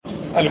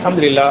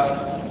அல்ஹம்துலில்லாஹ்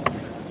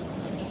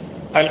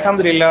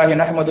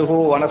நஹ்மதுஹு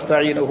வ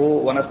நஸ்தஈனுஹு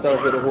வ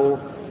நஸ்தக்ஃபிருஹு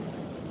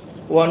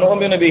வ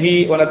நு'மினு பிஹி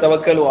வ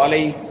நதவக்கலு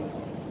அலைஹி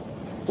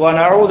வ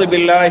நஊது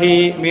பில்லாஹி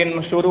மின்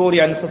ஷுரூரி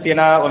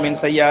அன்ஃபுஸினா வ மின்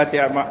ஸய்யிஆத்தி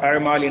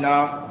அஅமாலினா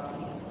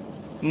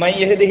மன்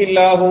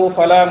யஹ்திஹில்லாஹு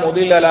ஃபலா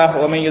முதில்ல லஹு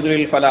வ மன்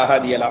யுத்லில் ஃபலா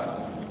ஹாதிய லஹு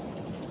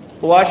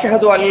வ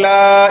அஷ்ஹது அன்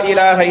லா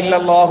இலாஹ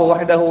இல்லல்லாஹு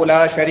வஹ்தஹு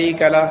லா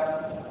ஷரீக லஹு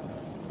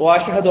வ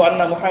அஷ்ஹது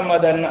அன்ன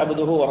முஹம்மதன்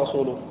அப்துஹு வ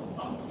ரசூலுஹு.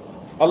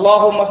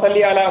 اللهم صل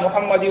على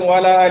محمد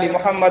وعلى ال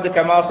محمد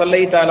كما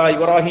صليت على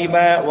ابراهيم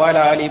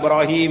وعلى ال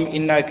ابراهيم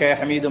انك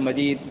حميد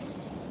مجيد.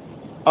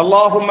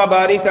 اللهم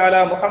بارك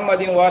على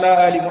محمد وعلى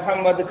ال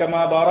محمد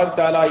كما باركت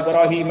على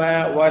ابراهيم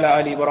وعلى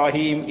ال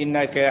ابراهيم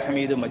انك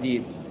حميد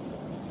مجيد.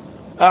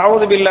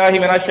 اعوذ بالله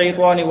من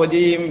الشيطان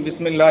الرجيم.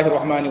 بسم الله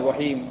الرحمن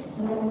الرحيم.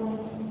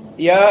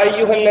 يا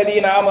ايها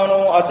الذين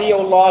امنوا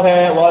اطيعوا الله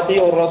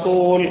واطيعوا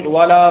الرسول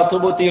ولا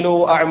تبطلوا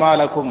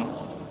اعمالكم.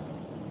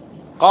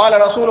 قال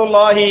رسول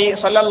الله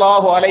صلى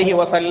الله عليه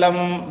وسلم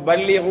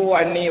بلغوا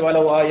عني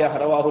ولو آية.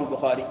 رواه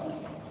البخاري.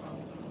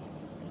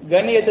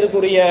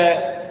 கண்ணியத்திற்குரிய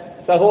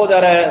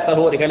சகோதர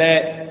சகோதரிகளே,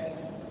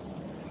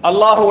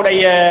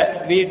 அல்லாஹ்வுடைய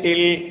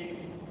வீட்டில்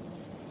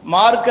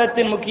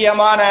மார்க்கத்தின்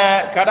முக்கியமான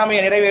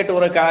கடமையை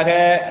நிறைவேற்றுவதற்காக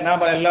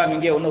நாம் எல்லாம்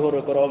இங்கே ஒன்று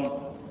கூறுகிறோம்.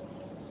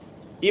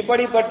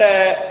 இப்படிப்பட்ட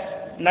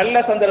நல்ல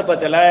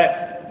சந்தர்ப்பத்தில்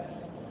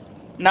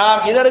நாம்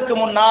இதற்கு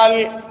முன்னால்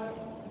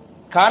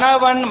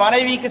கணவன்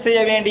மனைவிக்கு செய்ய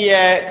வேண்டிய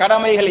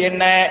கடமைகள்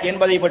என்ன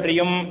என்பதை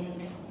பற்றியும்,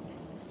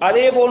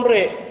 அதே போன்று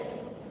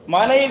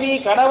மனைவி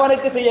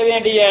கணவனுக்கு செய்ய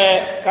வேண்டிய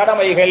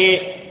கடமைகள்,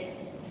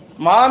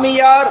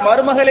 மாமியார்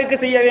மருமகளுக்கு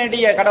செய்ய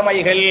வேண்டிய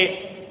கடமைகள்,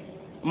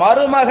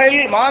 மருமகள்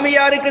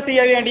மாமியாருக்கு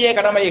செய்ய வேண்டிய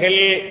கடமைகள்,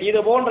 இது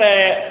போன்ற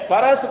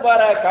பரஸ்பர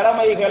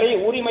கடமைகளை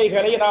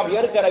உரிமைகளை நாம்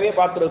ஏற்கனவே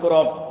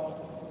பார்த்திருக்கிறோம்.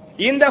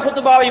 இந்த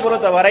குத்பாவை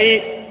பொறுத்தவரை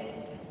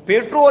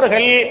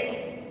பெற்றோர்கள்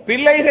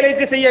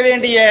பிள்ளைகளுக்கு செய்ய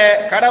வேண்டிய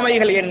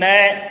கடமைகள் என்ன,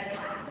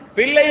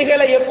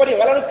 பிள்ளைகளை எப்படி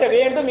வளர்க்க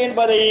வேண்டும்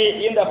என்பதை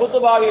இந்த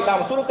குத்பாவில்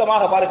நாம்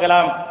சுருக்கமாக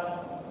பார்க்கலாம்.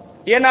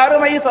 என்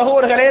அருமை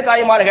சகோதரர்களே,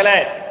 தாய்மார்களே,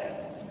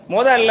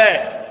 முதல்ல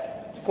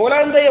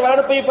குழந்தை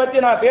வளர்ப்பை பற்றி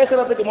நான்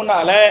பேசுறதுக்கு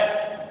முன்னால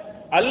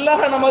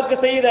அல்லாஹ் நமக்கு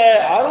செய்த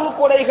அருள்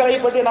கொடைகளை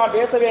பற்றி நாம்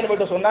பேச வேண்டும்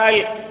என்று சொன்னால்,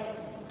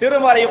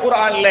 திருமறை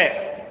குர்ஆன்ல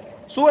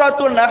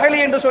சூரத்துல் நஹல்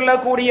என்று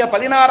சொல்லக்கூடிய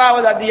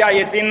 16வது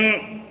அத்தியாயத்தின்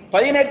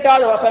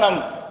 18வது வசனம்,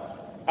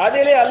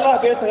 அதிலே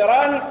அல்லாஹ்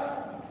பேசுகிறான்,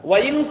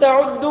 وَإِن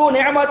تَعُدُّوا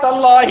نِعْمَةَ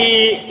اللَّهِ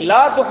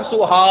لَا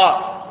تُحْصُوهَا.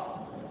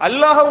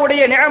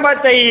 அல்லாஹ்வுடைய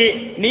நிஅமத்தை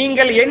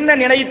நீங்கள் என்ன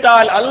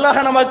நினைத்தால், அல்லாஹ்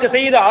நமக்கு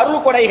செய்த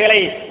அருள்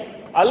கொடைகளை,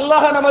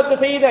 அல்லாஹ் நமக்கு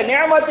செய்த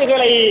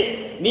நிஅமத்துகளை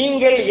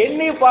நீங்கள்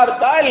எண்ணி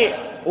பார்த்தால்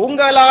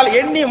உங்களால்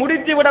எண்ணி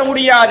முடித்துவிட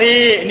முடியாது.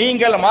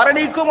 நீங்கள்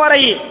மரணிக்கும்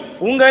வரை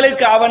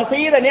உங்களுக்கு அவன்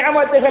செய்த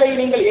நிஅமத்துகளை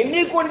நீங்கள்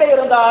எண்ணிக்கொண்டே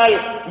இருந்தால்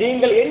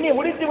நீங்கள் எண்ணி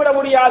முடித்துவிட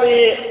முடியாது.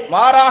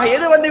 மாறாக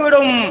எது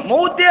வந்துவிடும்?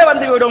 மௌத்தே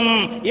வந்துவிடும்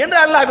என்று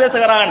அல்லாஹ்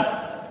பேசுகிறான்.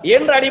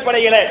 என்ற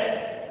அடிப்படையில்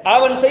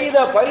அவன் செய்த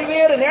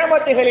பல்வேறு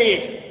நிஅமத்துகளில்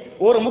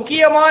ஒரு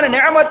முக்கியமான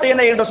நிஅமத்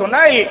என்ன என்று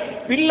சொன்னால்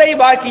பிள்ளை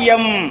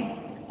பாக்கியம்,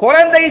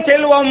 குழந்தை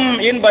செல்வம்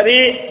என்பது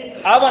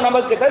அவன்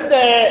நமக்கு தந்த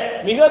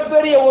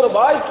மிகப்பெரிய ஒரு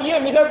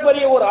பாக்கியம்,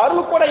 மிகப்பெரிய ஒரு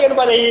அருள்கொடை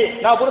என்பதை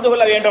நாம் புரிந்து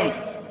கொள்ள வேண்டும்.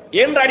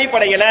 என்ற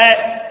அடிப்படையில்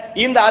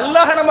இந்த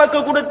அல்லாஹ் நமக்கு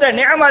கொடுத்த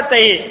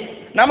நிஅமத்தை,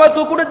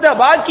 நமக்கு கொடுத்த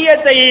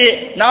பாக்கியத்தை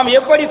நாம்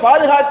எப்படி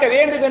பாதுகாக்க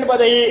வேண்டும்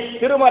என்பதை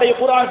திருமறை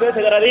குர்ஆன்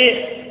பேசுகிறது.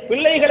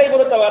 பிள்ளைகளை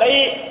பொறுத்தவரை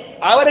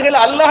அவர்கள்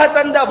அல்லாஹ்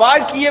தந்த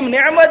பாக்கியம்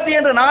நிஅமத்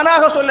என்று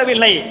நானாக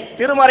சொல்லவில்லை.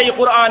 திருமறை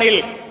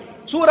குர்ஆனில்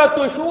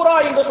சூரத்து ஷூரா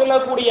என்று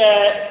சொல்லக்கூடிய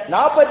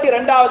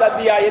 42வது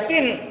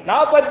அத்தியாயத்தின்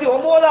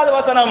 49வது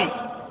வசனம்,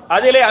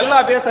 அதிலே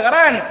அல்லாஹ்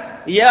பேசுகிறான்,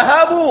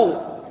 யஹபு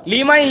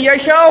லிமன்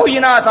யஷாஉ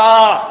இனாதா.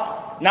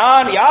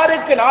 நான்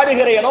யாருக்கு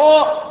நாடுகிறேனோ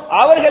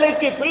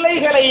அவர்களுக்கு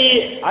பிள்ளைகளை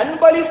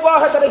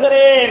அன்பளிப்பாக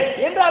தருகிறேன்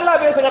என்று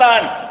அல்லாஹ்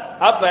பேசுகிறான்.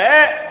 அப்ப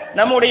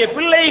நம்முடைய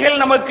பிள்ளைகள்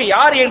நமக்கு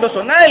யார் என்று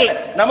சொன்னால்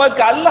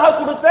நமக்கு அல்லாஹ்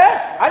கொடுத்த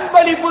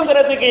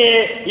அன்பளிப்புங்கிறதுக்கு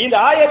இந்த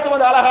ஆயத்து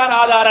வந்து அழகான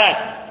ஆதாரம்.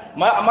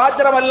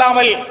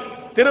 மாத்திரமல்லாமல்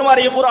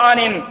திருமறை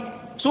குர்ஆனின்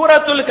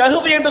சூரத்துல்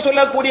கஹ்ஃப் என்று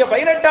சொல்லக்கூடிய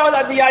 18வது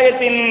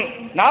அத்தியாயத்தின்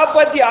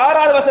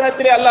 46வது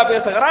வசனத்திலே அல்லாஹ்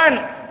பேசுகிறான்,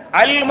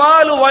 அல்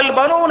மாலு வல்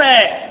பனூன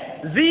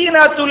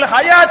ஜீனத்துல்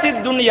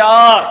ஹயாத்தித் துன்யா.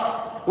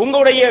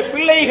 உங்களுடைய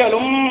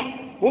பிள்ளைகளும்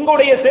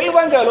உங்களுடைய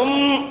செல்வங்களும்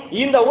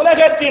இந்த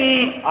உலகத்தின்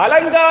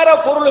அலங்கார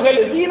பொருள்கள்,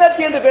 ஜீனத்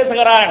என்று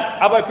பேசுகிறான்.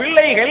 அப்ப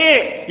பிள்ளைகள்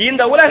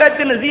இந்த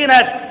உலகத்தின்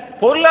ஜீனத்,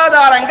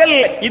 பொருளாதாரங்கள்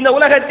இந்த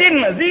உலகத்தின்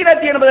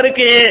ஜீனத்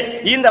என்பதற்கு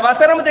இந்த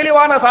வசனம்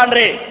தெளிவான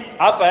சான்று.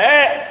 அப்ப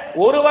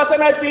ஒரு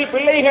வசனத்தில்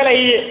பிள்ளைகளை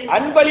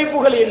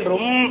அன்பளிப்புகள்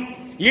என்றும்,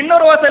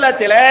 இன்னொரு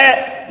வசனத்தில்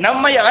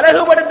நம்மை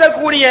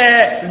அழகுபடுத்தக்கூடிய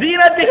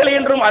ஜீனத்துகள்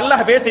என்றும்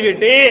அல்லாஹ்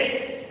பேசிவிட்டு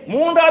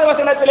 3வது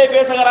வசனத்திலே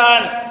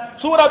பேசுகிறான்.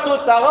 சூரத்து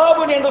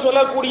தகாபுன் என்று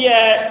சொல்லக்கூடிய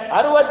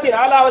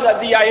 64வது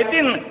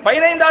அத்தியாயத்தின்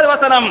 15வது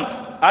வசனம்,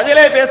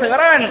 அதிலே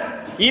பேசுகிறான்,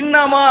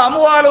 இன்னமா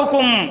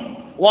அம்வாலுக்கும்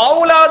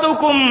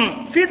வஅவுலாதுக்கும்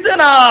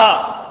ஃபித்னா.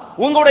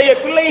 உங்களுடைய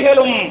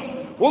பிள்ளைகளும்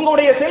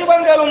உங்களுடைய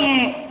செல்வங்களும்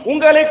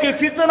உங்களுக்கு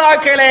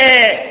ஃபித்னாக்களே,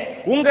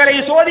 உங்களை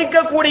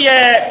சோதிக்கக்கூடிய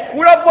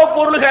குழப்ப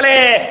பொருள்களே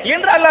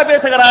என்று அல்லாஹ்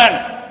பேசுகிறான்.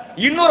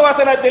 இன்னொரு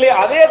வசனத்திலே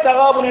அதே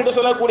தகாபுன் என்று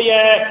சொல்லக்கூடிய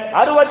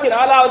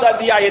 64வது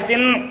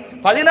அத்தியாயத்தின்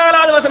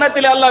 14வது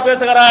வசனத்திலே அல்லாஹ்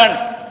பேசுகிறான்,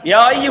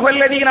 யா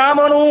அய்யுஹல்லதீன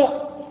ஆமனூ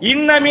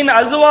இன்ன மின்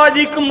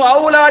அஸ்வாஜிக்கும்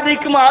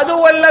அவுலாதிக்கும்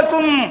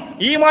அதுவல்லக்கும்,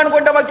 ஈமான்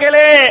கொண்ட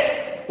மக்களே,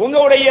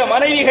 உங்களுடைய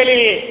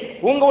மனைவிகளில்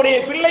உங்களுடைய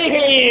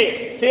பிள்ளைகளில்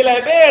சில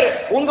பேர்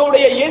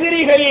உங்களுடைய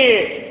எதிரிகள்,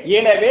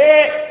 எனவே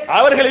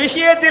அவர்கள்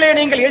விஷயத்திலே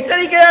நீங்கள்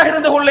எச்சரிக்கையாக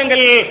இருந்து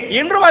கொள்ளுங்கள்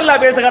என்றும்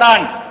அல்லாஹ்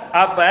பேசுகிறான்.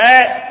 அப்ப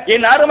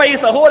என் அருமை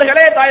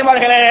சகோதரர்களே,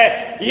 தாய்மார்களே,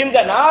 இந்த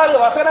 4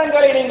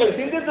 வசனங்களை நீங்கள்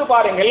சிந்தித்து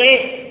பாருங்கள்.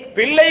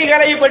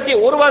 பிள்ளைகளை பற்றி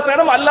ஒரு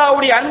வசனம்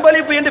அல்லாஹ்வுடைய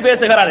அன்பளிப்பு என்று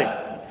பேசுகிறார்,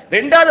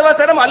 2வது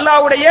வசனம்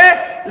அல்லாஹ்வுடைய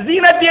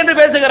ஜீனத் என்று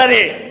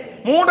பேசுகிறது,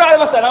 3வது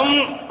வசனம்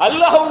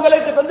அல்லாஹ்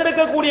உங்களுக்கு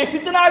தந்திருக்கக்கூடிய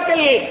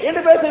ஃபித்னாக்கள்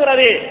என்று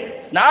பேசுகிறது,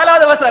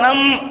 4வது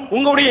வசனம்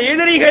உங்களுடைய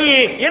எதிரிகள்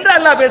என்று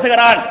அல்லாஹ்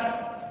பேசுகிறான்.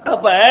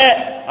 அப்ப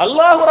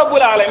அல்லாஹ்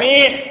ரப்பல்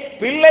ஆலமீன்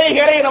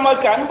பிள்ளைகளை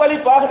நமக்கு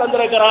அன்பளிப்பாக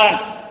தந்திருக்கிறான்.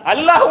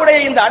 அல்லாஹ்வுடைய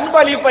இந்த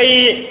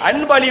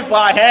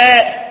அன்பளிப்பாக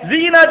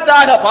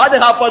ஜீனத்தாக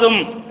பாதுகாப்பதும்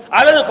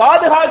அல்லது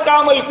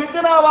பாதுகாக்காமல்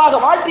ஃபித்னாவாக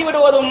மாற்றி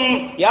விடுவதும்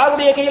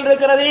யாருடைய கையில்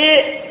இருக்கிறது?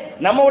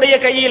 நம்முடைய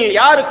கையில்.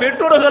 யார்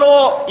பெற்றோர்களோ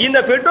இந்த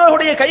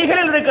பெற்றோருடைய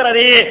கைகளில்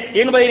இருக்கிறது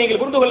என்பதை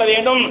நீங்கள் புரிந்து கொள்ள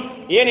வேண்டும்.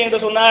 ஏன் என்று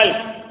சொன்னால்,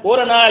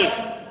 ஒரு நாள்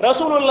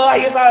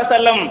ரசூலுல்லாஹி ஸல்லல்லாஹு அலைஹி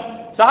வஸல்லம்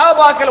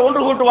சஹாபாக்கள்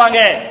ஒன்று கூட்டுவாங்க.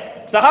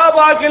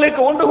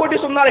 சஹாபாக்களுக்கு ஒன்று கூட்டி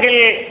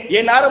சொன்னார்கள்,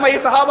 என் அருமை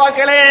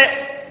சஹாபாக்களே,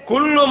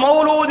 குல்லு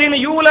மௌலூதின்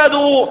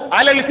யூலது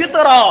அலல்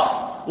ஃபித்ரா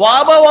வ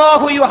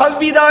அபவாஹு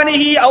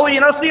யுஹவ்விதானிஹி அவ்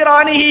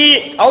யுனஸ்ஸிரானிஹி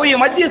அவ்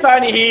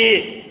யுமஜ்ஜிசானிஹி,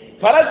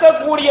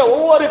 பிறக்கக்கூடிய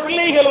ஒவ்வொரு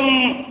பிள்ளைகளும்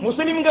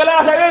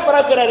முஸ்லிம்களாகவே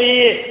பிறக்கிறது.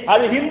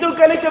 அது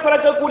இந்துக்களுக்கு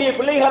பிறக்கக்கூடிய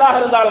பிள்ளைகளாக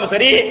இருந்தாலும்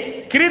சரி,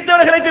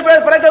 கிறிஸ்தவர்களுக்கு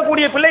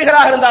பிறக்கக்கூடிய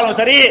பிள்ளைகளாக இருந்தாலும்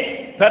சரி,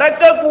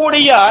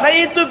 பிறக்கக்கூடிய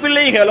அனைத்து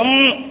பிள்ளைகளும்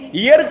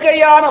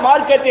இயற்கையான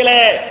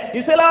மார்க்கத்திலே,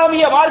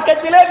 இஸ்லாமிய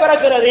மார்க்கத்திலே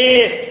பிறக்கிறது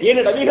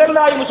என்று நபிகள்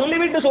நாயகம்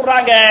சொல்லிவிட்டு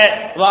சொல்றாங்க.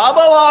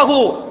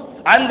 வாபவாகு,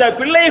 அந்த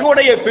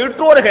பிள்ளைகளுடைய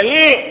பெற்றோர்கள்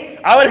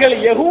அவர்கள்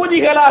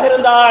யகூதிகளாக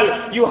இருந்தால்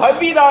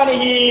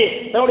யுஹவ்விதானிஹி,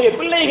 தன்னுடைய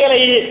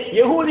பிள்ளைகளை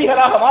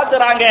யகூதிகளாக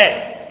மாத்துறாங்க.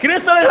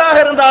 கிறிஸ்தவர்களாக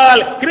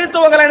இருந்தால்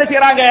கிறிஸ்தவங்களை என்ன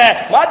செய்யறாங்க?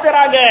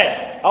 மாத்துறாங்க.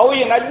 அவை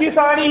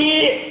நஜ்ஜிசானிஹி,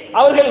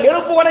 அவர்கள்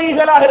நெருப்பு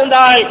வணங்கிகளாக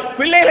இருந்தால்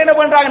பிள்ளைகள் என்ன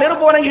பண்றாங்க?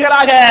 நெருப்பு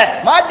வணங்கிகளாக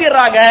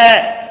மாத்திடுறாங்க.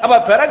 அப்ப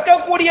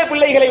பிறக்கக்கூடிய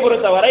பிள்ளைகளை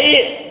பொறுத்தவரை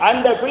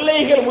அந்த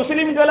பிள்ளைகள்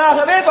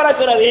முஸ்லிம்களாகவே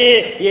பிறக்கிறது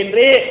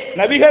என்று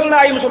நபிகள்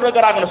நாயகம்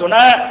சொல்றாங்கன்னு சொன்ன,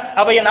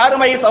 அப்ப என்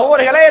அருமை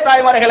சகோதரர்களே,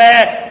 தாய்மார்களே,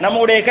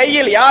 நம்முடைய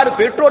கையில் யார்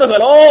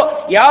பெற்றோர்களோ,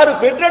 யார்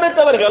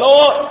பெற்றெடுத்தவர்களோ,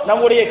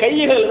 நம்முடைய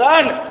கைகள்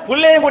தான்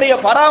பிள்ளைகளுடைய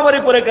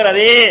பராமரிப்பு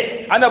இருக்கிறது,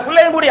 அந்த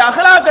பிள்ளைகளுடைய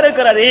அகலாக்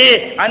இருக்கிறது.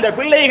 அந்த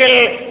பிள்ளைகள்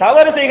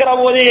தவறு செய்கிற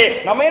போது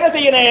நம்ம என்ன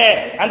செய்யணும்?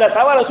 அந்த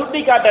தவறை சுட்டி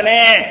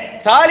காட்டணும்.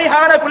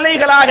 சாலிஹான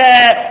பிள்ளைகளாக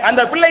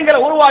அந்த பிள்ளைகளை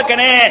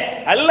உருவாக்கணும்.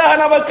 அல்லாஹ்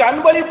நமக்கு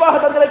அன்பளிப்பாக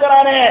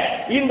தந்திருக்கிறானே,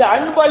 இந்த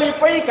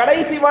அன்பளிப்பை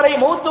கடைசி வரை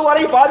மூத்து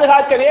வரை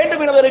பாதுகாக்க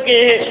வேண்டும் என்பதற்கு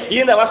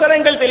இந்த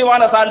வசனங்கள்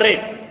தெளிவான சான்று.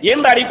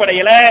 என்ற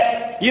அடிப்படையில்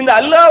இந்த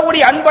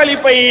அல்லாஹ்வுடைய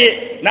அன்பளிப்பை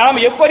நாம்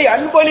எப்படி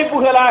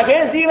அன்பளிப்புகளாக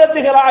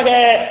சீரத்துகளாக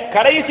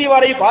கடைசி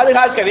வரை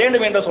பாதுகாக்க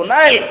வேண்டும் என்று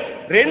சொன்னால்,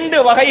 2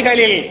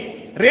 வகைகளில்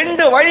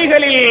 2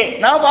 வழிகளில்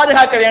நாம்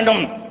பாதுகாக்க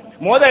வேண்டும்.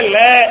 முதல்ல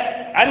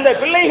அந்த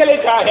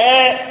பிள்ளைகளுக்காக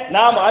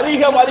நாம்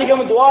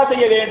அதிகம் துஆ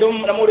செய்ய வேண்டும்.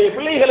 நம்முடைய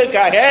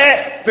பிள்ளைகளுக்காக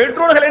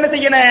பெற்றோர்கள் என்ன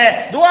செய்யணும்?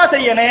 துஆ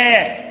செய்யணும்.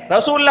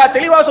 ரசூலுல்லாஹ்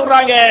தெளிவா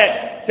சொல்றாங்க,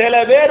 சில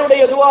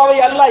பேருடைய துஆவை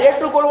அல்லாஹ்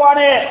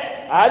ஏற்றுக்கொள்வானே,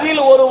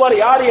 அதில் ஒருவர்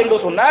யார் என்று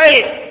சொன்னால்,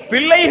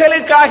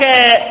 பிள்ளைகளுக்காக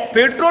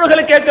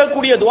பெற்றோர்கள்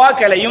கேட்கக்கூடிய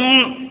துஆக்களையும்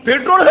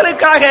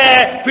பெற்றோர்களுக்காக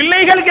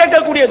பிள்ளைகள்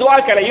கேட்கக்கூடிய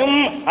துஆக்களையும்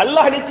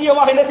அல்லாஹ்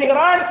நிச்சயமாக என்ன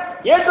செய்கிறான்?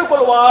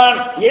 ஏற்றுக்கொள்வான்.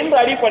 என்ற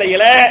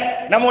அடிப்படையில்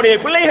நம்முடைய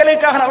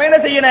பிள்ளைகளுக்காக நாம் என்ன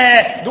செய்யணும்?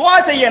 துஆ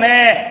செய்யணும்.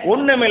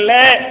 ஒண்ணுமில்ல,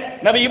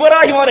 நபி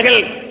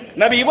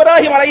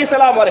இப்ராஹிம்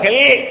அலைஹிஸ்ஸலாம்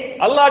அவர்கள்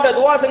அல்லாஹ்ட்ட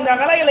துஆ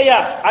செஞ்சாங்களா இல்லையா?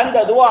 அந்த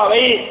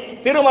துஆவை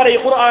திருமறை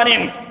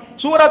குர்ஆனின்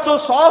சூரத்து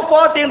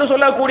சாஃபாத் என்று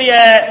சொல்லக்கூடிய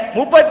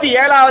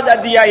 37வது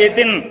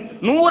அத்தியாயத்தின்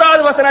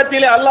 100வது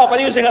வசனத்தில் அல்லாஹ்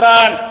பதிவு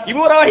செய்கிறான்.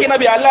 இப்ராஹிம்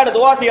நபி அல்லாஹ்ட்ட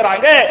துஆ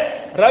செய்றாங்க,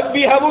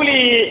 ரப்பி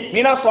ஹபுலி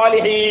மினஸ்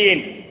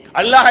சாலிஹீன்,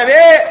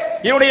 அல்லாஹ்வே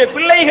என்னுடைய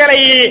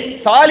பிள்ளைகளை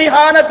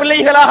சாலிஹான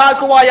பிள்ளைகளாக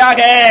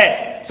ஆக்குவாயாக,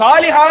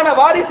 சாலிஹான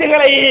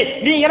வாரிசுகளை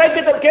நீ எனக்கு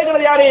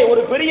கேட்கிறது யாரு?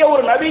 ஒரு பெரிய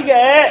ஒரு நபிக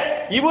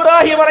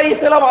இப்ராஹிம்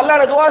அலைஹிஸ்ஸலாம்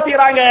அல்லாஹ்ட்ட துஆ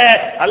செய்றாங்க,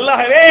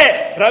 அல்லாஹ்வே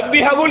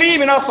ரப்பி ஹபுலி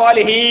மினஸ்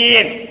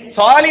சாலிஹீன்,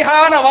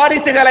 சாலிஹான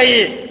வாரிசுகளை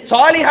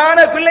சாலிஹான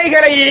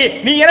பிள்ளைகளை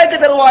நீ எனக்கு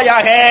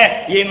தருவாயாக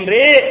என்று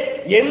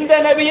எந்த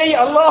நபியை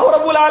அல்லாஹ்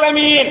ரப்பல்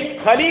ஆலமீன்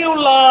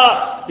கலீலுல்லாஹ்,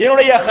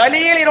 என்னுடைய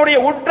கலீல், என்னுடைய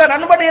உற்ற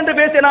நண்பன் என்று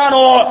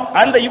பேசினானோ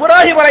அந்த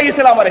இப்ராஹிம்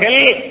அலைஹிஸ்ஸலாம் அவர்கள்,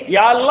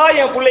 யா அல்லாஹ்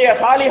என் பிள்ளைய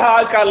சாலிஹா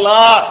ஆக்க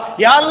அல்லாஹ்,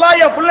 யா அல்லாஹ்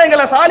என்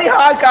பிள்ளைங்களை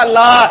சாலிஹா ஆக்க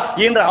அல்லாஹ்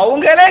என்று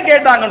அவங்களே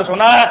கேட்டாங்கன்னு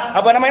சொன்னா,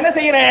 அப்ப நம்ம என்ன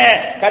செய்யணும்?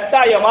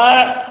 கட்டாயமா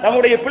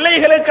நம்முடைய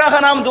பிள்ளைகளுக்காக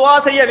நாம் துஆ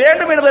செய்ய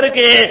வேண்டும்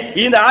என்பதற்கு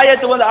இந்த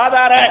ஆயத்து வந்து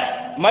ஆதாரம்.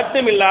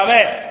 மட்டுமில்லாம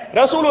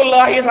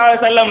ரசூலுல்லாஹி ஸல்லல்லாஹு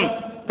அலைஹி வஸல்லம்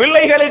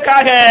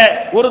பிள்ளைகளுக்காக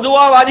ஒரு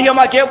துஆவை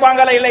அதிகமா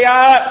கேட்பாங்களா இல்லையா?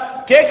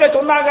 கேட்க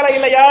சொன்னாங்களா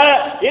இல்லையா?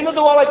 எந்த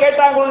துஆவை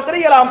கேட்டாங்க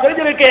தெரியலாம்,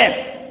 தெரிஞ்சிருக்கேன்.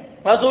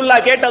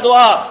 ரசூலுல்லாஹ் கேட்ட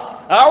துஆ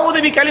அஊது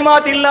பி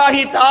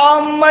கலிமாத்தில்லாஹி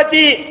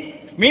தாம்மதி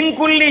மின்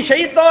குல்லி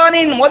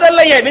ஷைத்தானின்,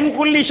 முதல்லையே மின்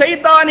குல்லி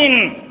ஷைத்தானின்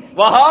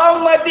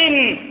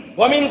வஹாமத்தின்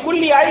வமின்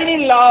குல்லி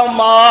ஐனின்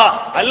லாமா,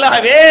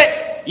 அல்லாஹ்வே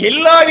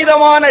எல்லா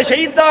விதமான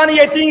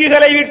ஷைத்தானிய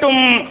தீங்குகளை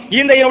விட்டும்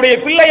இந்த என்னுடைய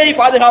பிள்ளையை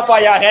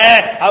பாதுகாப்பாயாக.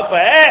 அப்ப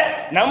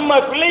நம்ம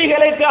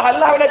பிள்ளைகளுக்கு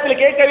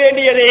அல்லாஹ்விடத்தில் கேட்க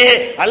வேண்டியது,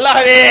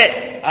 அல்லாஹ்வே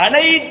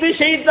அனைத்து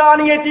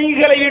ஷைத்தானிய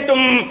தீங்குகளை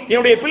விட்டும்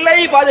என்னுடைய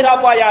பிள்ளையை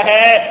பாதுகாப்பாயாக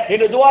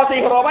என்று துஆ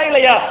செய்கிறோமா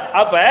இல்லையா?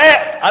 அப்ப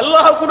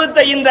அல்லாஹ்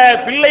கொடுத்த இந்த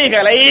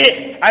பிள்ளைகளை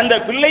அந்த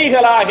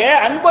பிள்ளைகளாக,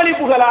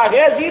 அன்பளிப்புகளாக,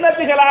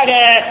 ஜீனத்துகளாக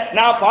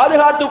நான்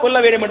பாதுகாத்துக் கொள்ள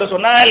வேண்டும் என்று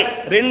சொன்னால்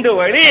ரெண்டு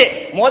வழி.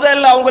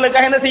 முதல்ல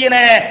அவங்களுக்காக என்ன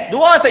செய்யணும்?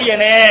 துஆ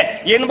செய்யணும்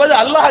என்பது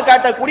அல்லாஹ்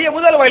காட்டக்கூடிய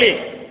முதல் வழி.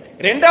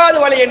 இரண்டாவது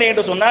வழி என்ன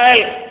என்று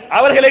சொன்னால்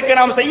அவர்களுக்கு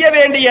நாம் செய்ய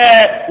வேண்டிய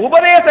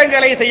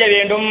உபதேசங்களை செய்ய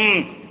வேண்டும்.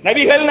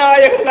 நபிகள்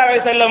நாயகம் ஸல்லல்லாஹு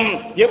அலைஹி வஸல்லம்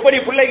எப்படி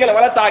பிள்ளைகளை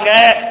வளர்த்தாங்க,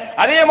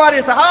 அதே மாதிரி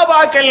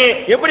சஹாபாக்கள்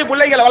எப்படி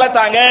பிள்ளைகளை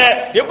வளர்த்தாங்க,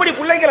 எப்படி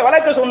பிள்ளைகளை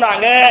வளர்க்க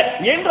சொன்னாங்க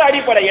என்ற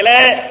அடிப்படையில்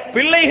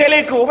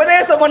பிள்ளைகளுக்கு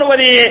உபதேசம்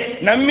பண்ணுவது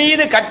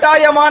நம்மீது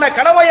கட்டாயமான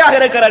கடமையாக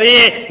இருக்கிறது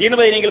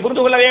என்பதை நீங்கள்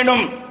புரிந்து கொள்ள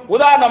வேண்டும்.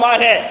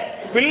 உதாரணமாக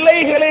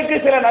பிள்ளைகளுக்கு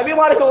சில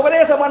நபிமார்கள்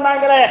உபதேசம்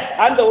பண்ணாங்க,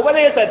 அந்த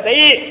உபதேசத்தை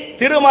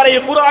திருமறை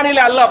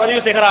குர்ஆனில் அல்லாஹ்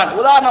பதிவு செய்கிறான்.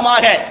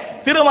 உதாரணமாக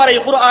திருமறை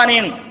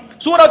குர்ஆனின்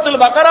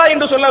சூரத்துல் பக்ரா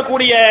என்று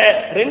சொல்லக்கூடிய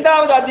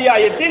 2வது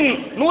அத்தியாயத்தின்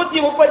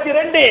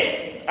 132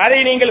 அதை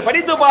நீங்கள்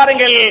படித்து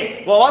பாருங்கள்.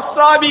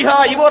 வஸ்ஸாபிஹா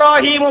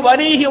இப்ராஹீமு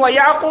பனீஹி வ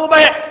யாக்கூப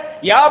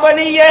யா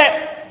பனிய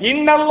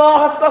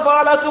இன்னல்லாஹ அஸ்தஃபா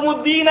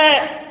லகுமுத்தீன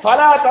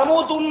ஃபலா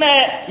தமூதுன்ன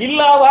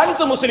இல்லா வ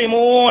அன்தும்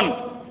முஸ்லிமூன்.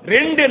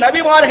 2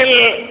 நபிமார்கள்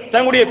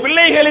தங்களுடைய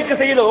பிள்ளைகளுக்கு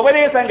செய்த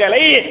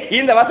உபதேசங்களை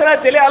இந்த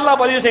வசனத்திலே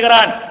அல்லாஹ் பதிவு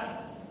செய்கிறான்.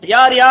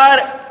 யார்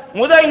யார்?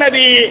 முதல்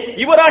நபி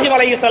இப்ராஹிம்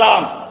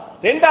அலைஹிஸ்ஸலாம்,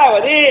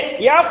 இரண்டாவது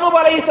யாக்கூப்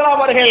அலைஹிஸ்ஸலாம்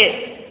அவர்கள்.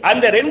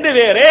 அந்த 2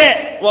 பேரு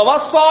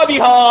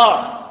வஸ்ஸாபிஹா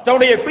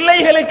தன்னுடைய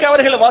பிள்ளைகளுக்கு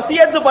அவர்கள்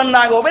வசியத்து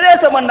பண்ணாங்க,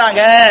 உபதேசம்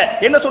பண்ணாங்க.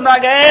 என்ன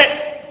சொன்னாங்க?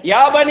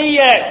 யா பனிய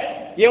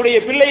என்னுடைய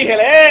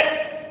பிள்ளைகளே,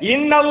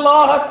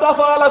 இன்னல்லாஹ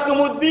அஸ்தஃபா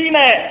லகுமுத்தீன,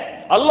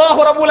 அல்லாஹ்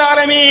ரப்பல்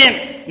ஆலமீன்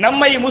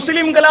நம்மை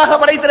முஸ்லிம்களாக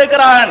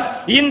படைத்திருக்கிறான்,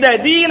 இந்த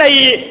தீனை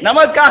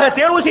நமக்காக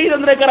தேர்வு செய்து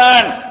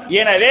தந்திருக்கிறான்.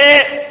 எனவே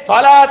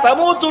ஃபலா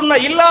தமூதுன்ன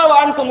இல்லா வ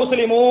அன்தும்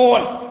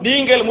முஸ்லிமூன்,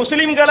 நீங்கள்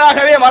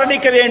முஸ்லிம்களாகவே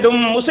மரணிக்க வேண்டும்,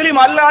 முஸ்லிம்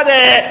அல்லாத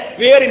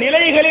வேறு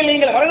நிலைகளில்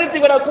நீங்கள்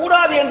மரணித்து விடக்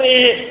கூடாது என்று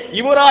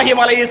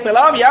இப்ராஹிம்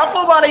அலைஹிஸ்ஸலாம்,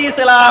 யாக்கூப்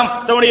அலைஹிஸ்ஸலாம்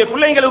தன்னுடைய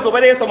பிள்ளைகளுக்கு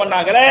உபதேசம்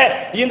பண்ணாங்களே.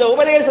 இந்த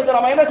உபதேசத்தை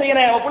நம்ம என்ன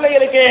செய்யணும்? நம்ம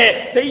பிள்ளைகளுக்கு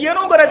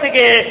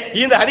செய்யணும்ங்கிறதுக்கு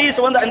இந்த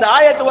ஹதீஸ் வந்து, இந்த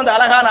ஆயத்து வந்து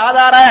அழகான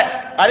ஆதாரம்.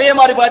 அதே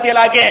மாதிரி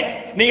பாத்தீங்களாக்க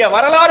நீங்க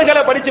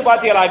வரலாறுகளை படிச்சு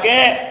பாத்தீங்களாக்க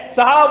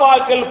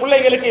சஹாபாக்கள்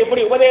பிள்ளைகளுக்கு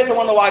எப்படி உபதேசம்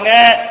பண்ணுவாங்க,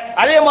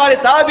 அதே மாதிரி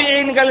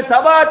தாபியீன்கள்,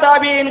 சபா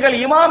தாபியீன்கள்,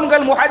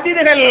 இமாம்கள்,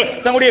 முஹத்திதுகள்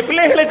தங்களுடைய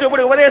பிள்ளைகளுக்கு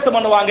எப்படி உபதேசம்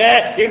பண்ணுவாங்க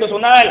என்று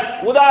சொன்னால்,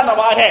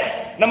 உதாரணமாக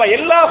நம்ம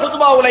எல்லா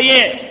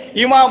குத்பாவுலையும்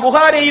இமாம்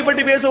புகாரியை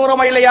பற்றி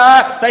பேசுகிறோமா இல்லையா?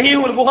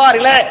 சஹீஹுல்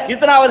புகாரில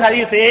இத்தனாவது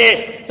ஹதீஸ்,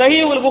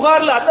 சஹீஹுல்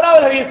புகாரில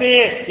அத்தனாவது ஹதீஸ்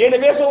என்று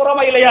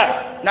பேசுகிறோமா இல்லையா?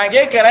 நான்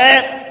கேட்கிறேன்,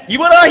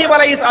 இப்ராஹிம்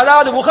அலைஹிஸ்,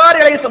 அதாவது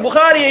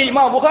புகாரி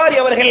இமாம் புகாரி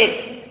அவர்கள்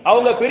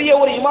அவங்க பெரிய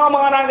ஒரு இமாம்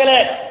ஆனாங்களே,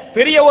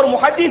 பெரிய ஒரு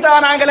முஹத்திஸ்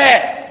ஆனாங்களே,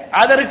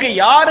 அதற்கு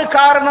யாரு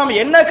காரணம்,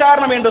 என்ன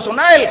காரணம் என்று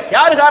சொன்னால்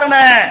யாரு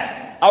காரணம்?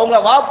 அவங்க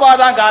வாப்பா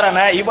தான்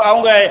காரணம்.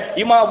 அவங்க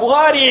இமாம்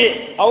புகாரி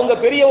அவங்க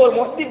பெரிய ஒரு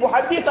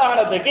முஹத்திஸ்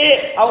ஆனதுக்கு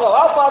அவங்க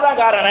வாப்பா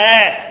தான்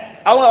காரணம்.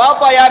 அவங்க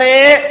வாப்பா யாரு?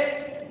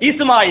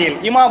 இஸ்மாயில்.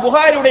 இமாம்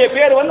புகாரியுடைய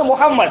பேர் வந்து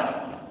முஹம்மத்.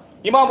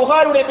 இமாம்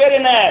புகாரியுடைய பேர்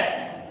என்ன?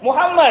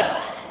 முஹம்மத்.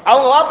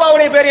 அவங்க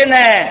வாப்பாவுடைய பேர் என்ன?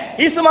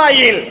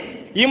 இஸ்மாயில்.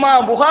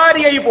 இமாம்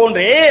புகாரியை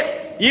போன்று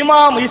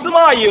இமாம்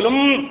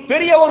இஸ்மாயிலும்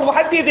பெரிய ஒரு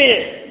முஹத்திஸ்.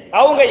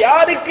 அவங்க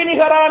யாருக்கு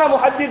நிகரான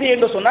முஹத்திஸ்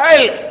என்று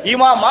சொன்னால்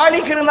இமாம்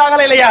மாலிக்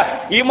இருந்தாங்களா இல்லையா?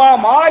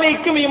 இமாம்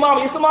மாலிக்கும் இமாம்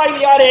இஸ்மாயில்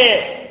யாரு?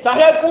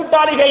 சக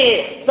கூட்டாளிகள்,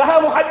 சக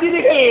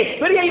முஹத்திஸ்கள்,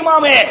 பெரிய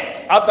இமாமே.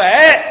 அப்ப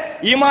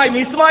இமாம்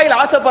இஸ்மாயில்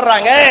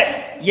ஆசைப்படுறாங்க,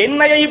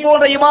 என்னையை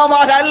போன்ற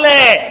இமாமாக அல்ல,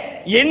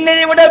 என்னை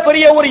விட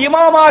பெரிய ஒரு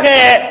இமாமாக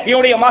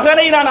என்னுடைய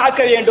மகனை நான்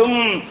ஆக்க வேண்டும்.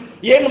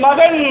 என்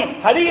மகன்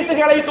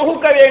ஹதீசுகளை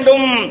தொகுக்க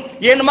வேண்டும்,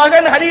 என்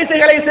மகன்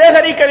ஹதீசுகளை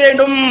சேகரிக்க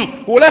வேண்டும்,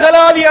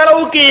 உலகளாவிய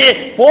அளவுக்கு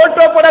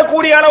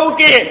போற்றப்படக்கூடிய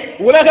அளவுக்கு,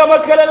 உலக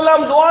மக்கள்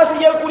எல்லாம் துஆ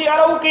செய்யக்கூடிய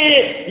அளவுக்கு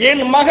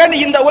என் மகன்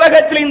இந்த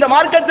உலகத்தில் இந்த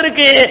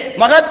மார்க்கத்திற்கு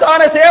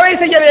மகத்தான சேவை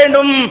செய்ய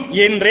வேண்டும்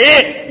என்று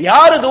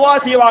யாரு துஆ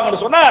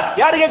செய்வாங்கன்னு சொன்னா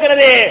யாரு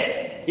கேட்கிறது?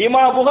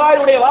 இமாம்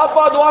புகாரியுடைய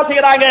வாப்பா துஆ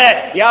செய்றாங்க,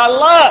 யா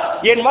அல்லாஹ்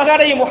என்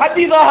மகனை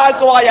முஹத்திஸாக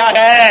ஆக்குவாயாக,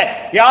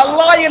 யா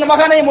அல்லாஹ் என்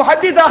மகனை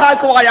முஹத்திஸாக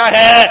ஆக்குவாயாக,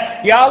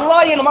 யா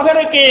அல்லாஹ் என்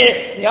மகனுக்கு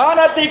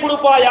ஞானத்தை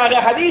கொடுப்பாயாக,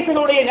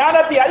 ஹதீஸினுடைய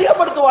ஞானத்தை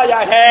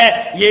அதிகப்படுத்துவாயாக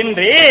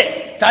என்று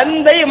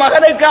தந்தை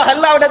மகனுக்காக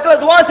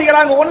அல்லாஹ்விடத்தில் துஆ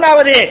செய்றாங்க.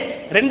 ஒன்றாவது.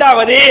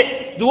 இரண்டாவது,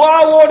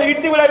 துஆவோடு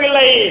விட்டு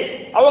விடவில்லை,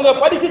 அவங்க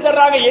படிச்சு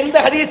தர்றாங்க. எந்த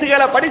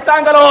ஹதீஸுகளை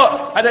படித்தாங்களோ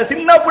அந்த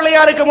சின்ன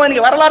பிள்ளையா இருக்கும்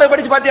நீங்க வரலாறு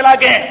படிச்சு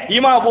பார்த்தீங்களாக்க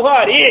இமாம்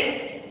புகாரி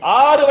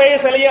 6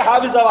 வயசுலயே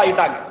ஹாஃபிஸா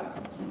ஆயிட்டாங்க.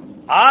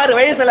 6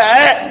 வயசுல,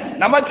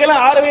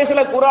 நமக்கெல்லாம் 6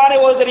 வயசுல குர்ஆனே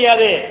ஓத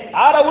தெரியாது,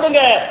 6 விடுங்க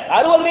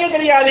 60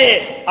 தெரியாது.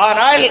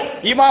 ஆனால்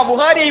இமாம்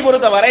புகாரியை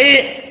பொறுத்தவரை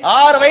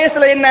 6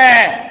 வயசுல என்ன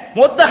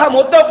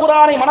மொத்த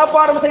குர்ஆனை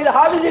மனப்பாடம் செய்த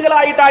ஹாஃபிஸ்கள்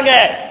ஆயிட்டாங்க.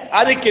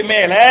 அதுக்கு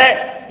மேல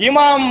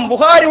இமாம்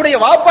புகாரியுடைய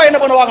வாப்பா என்ன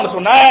பண்ணுவாங்கன்னு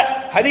சொன்னா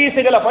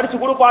ஹதீசுகளை படிச்சு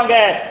கொடுப்பாங்க.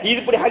 இது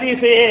இப்படி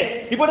ஹதீஸ்,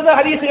 இப்படிதான்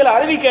ஹதீசுகளை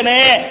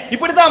அறிவிக்கணும்,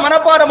 இப்படிதான்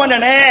மனப்பாடம்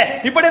பண்ணணும்,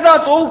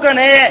 இப்படிதான்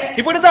தொகுக்கணும்,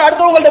 இப்படிதான்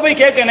அடுத்தவங்கள்ட்ட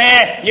போய்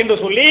கேட்கணும் என்று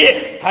சொல்லி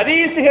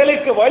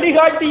ஹதீசுகளுக்கு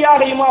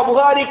வழிகாட்டியாக இமாம்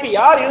புகாரிக்கு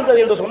யார்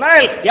இருந்தது என்று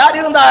சொன்னால், யார்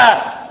இருந்தா?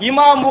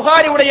 இமாம்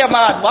புகாரியுடைய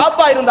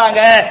வாப்பா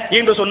இருந்தாங்க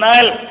என்று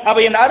சொன்னால், அப்ப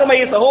என் அருமை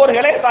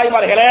சகோதரர்களே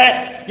தாய்மார்களே,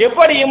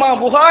 எப்படி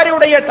இமாம்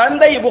புகாரியுடைய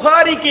தந்தை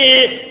புகாரிக்கு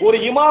ஒரு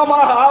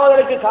இமாமாக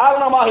ஆவதற்கு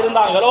காரணமாக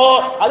இருந்தாங்களோ,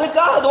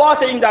 அதுக்காக துஆ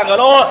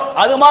செஞ்சாங்களோ,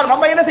 அது மாதிரி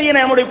நம்ம என்ன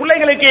செய்யணும்? நம்முடைய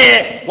பிள்ளைகளுக்கு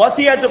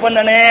வசியத்து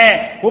பண்ணணும்,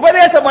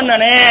 உபதேசம்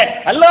பண்ணணும்,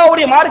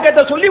 அல்லாஹ்வுடைய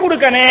மார்க்கத்தை சொல்லி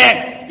கொடுக்கணும்.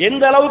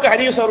 எந்த அளவுக்கு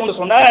ஹதீஸ்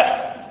வரும்னு சொன்னா,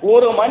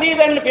 ஒரு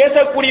மனிதன்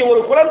பேசக்கூடிய,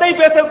 ஒரு குழந்தை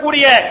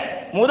பேசக்கூடிய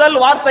முதல்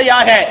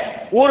வார்த்தையாக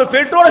ஒரு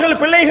பெற்றோர்கள்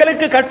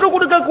பிள்ளைகளுக்கு கற்றுக்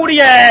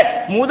கொடுக்கக்கூடிய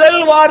முதல்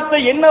வார்த்தை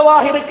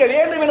என்னவாக இருக்க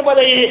வேண்டும்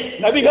என்பதை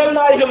நபிகள்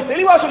நாயகம்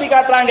தெளிவா சொல்லி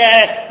காட்டுறாங்க.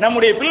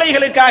 நம்முடைய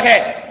பிள்ளைகளுக்காக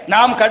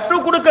நாம்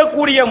கற்றுக்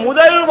கொடுக்கக்கூடிய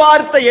முதல்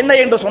வார்த்தை என்ன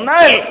என்று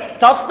சொன்னால்,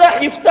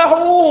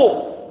 இஃப்தஹு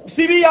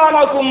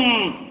சிபியானகும்,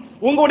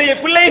 உங்களுடைய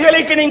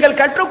பிள்ளைகளுக்கு நீங்கள்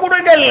கற்றுக்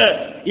கொடுங்கள்.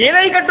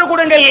 எதை கற்றுக்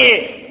கொடுங்கள்?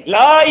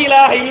 லா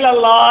இலாஹ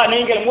இல்லல்லாஹ்.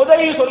 நீங்கள்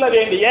முதலில் சொல்ல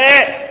வேண்டிய,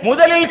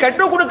 முதலில்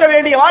கற்றுக் கொடுக்க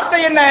வேண்டிய வார்த்தை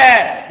என்ன?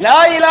 லா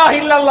இலாஹ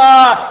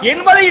இல்லல்லாஹ்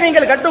என்பதை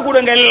நீங்கள் கற்றுக்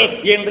கொடுங்கள்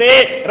என்று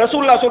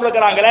ரசூலுல்லாஹ்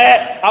சொல்றாங்களே.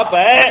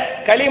 அப்ப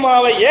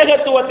கலிமாவை,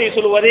 ஏகத்துவத்தை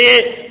சொல்வது,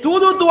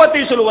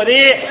 தூதுத்துவத்தை சொல்வது,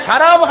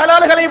 ஹராம்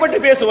ஹலால்களை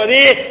பற்றி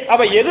பேசுவது,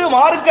 அப்ப எது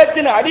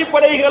மார்க்கத்தின்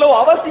அடிப்படைகளோ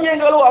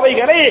அவசியங்களோ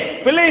அவைகளை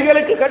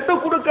பிள்ளைகளுக்கு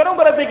கற்றுக்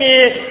கொடுக்கணும்ங்கிறதுக்கு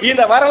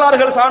இந்த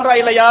வரலாறுகள் சான்றா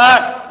இல்லையா?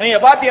 நீங்க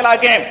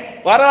பாத்தீங்களாக்க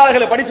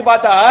வரலாறுகளை படிச்சு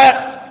பார்த்தா,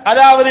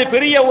 அதாவது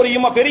பெரிய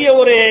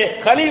ஒரு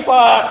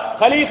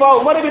கலீஃபா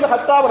உமர் பின்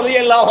கத்தாப்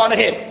ரலியல்லாஹு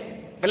அன்ஹு,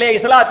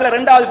 இஸ்லாத்துல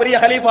இரண்டாவது பெரிய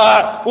கலீஃபா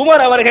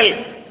உமர் அவர்கள்,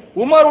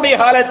 உமருடைய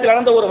காலத்தில்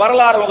நடந்த ஒரு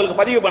வரலாறு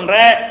உங்களுக்கு பதிவு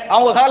பண்றேன்.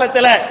 அவங்க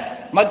காலத்துல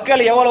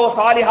மக்கள் எவ்வளவு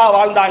சாலிஹா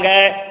வாழ்ந்தாங்க,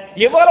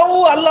 எவ்வளவு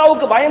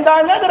அல்லாஹ்வுக்கு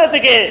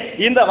பயந்தாங்கிறதுக்கு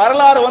இந்த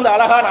வரலாறு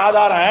அழகான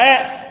ஆதாரம்.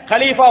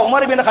 கலீஃபா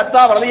உமர் பின்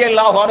கத்தாப்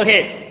ரலியல்லாஹு அன்ஹு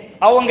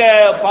அவங்க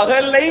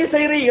பகல்லையும்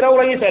சரி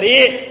இரவுலையும் சரி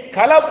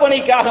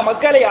களப்பணிக்காக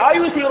மக்களை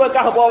ஆய்வு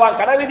செய்வதற்காக போவாங்க.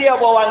 கடைவீதியா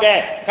போவாங்க,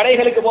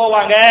 கடைகளுக்கு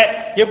போவாங்க.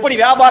 எப்படி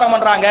வியாபாரம்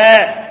பண்றாங்க,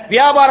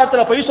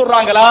 வியாபாரத்தில் பொய்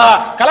சொல்றாங்களா,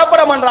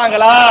 கலப்படம்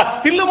பண்றாங்களா,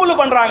 தில்லுமுள்ளு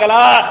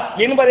பண்றாங்களா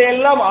என்பதை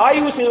எல்லாம்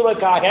ஆய்வு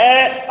செய்வதற்காக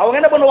அவங்க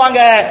என்ன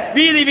பண்ணுவாங்க?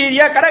 வீதி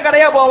வீதியா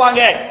கடையா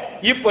போவாங்க.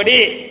 இப்படி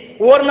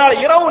ஒரு நாள்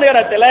இரவு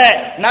நேரத்தில்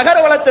நகர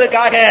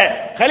வளத்திற்காக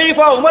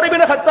கலீஃபா உமர்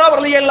பின் கத்தாப்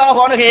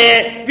ரலியல்லாஹு அன்ஹு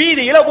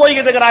வீதியில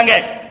போய்கிட்டு இருக்கிறாங்க.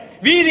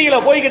 வீதியில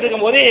போய்கிட்டு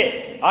இருக்கும் போது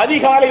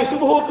அதிகாலை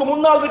சுபுஹுக்கு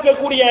முன்னால்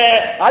இருக்கக்கூடிய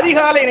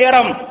அதிகாலை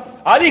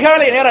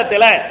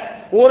நேரத்தில்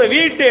ஒரு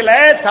வீட்டில்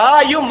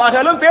தாயும்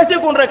மகளும்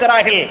பேசிக்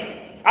கொண்டிருக்கிறார்கள்.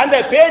 அந்த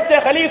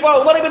பேச்ச கலீஃபா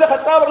உமர் பின்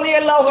கத்தாப்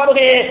ரலியல்லாஹு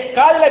அன்ஹு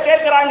காதுல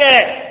கேட்கிறாங்க.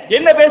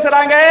 என்ன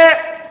பேசுறாங்க?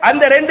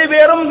 அந்த ரெண்டு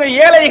பேரும்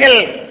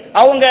ஏழைகள்.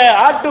 அவங்க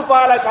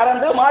ஆட்டுப்பாலை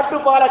கறந்து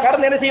மாட்டுப்பாலை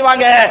கறந்து என்ன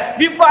செய்வாங்க?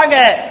 விற்பாங்க.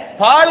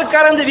 பால்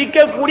கறந்து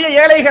விற்கக்கூடிய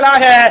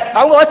ஏழைகளாக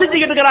அவங்க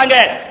வசிச்சுக்கிட்டு இருக்கிறாங்க.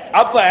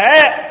 அப்ப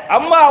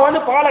அம்மா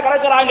பாலை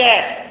கறக்குறாங்க.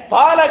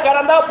 பாலை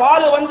கறந்தா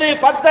பால்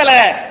பத்தல,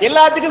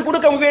 எல்லாத்துக்கும்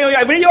கொடுக்க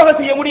விநியோகம்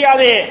செய்ய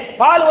முடியாது.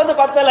 பால்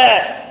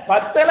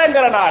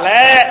பத்தலங்கிறனால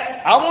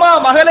அம்மா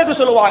மகளுக்கு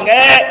சொல்லுவாங்க,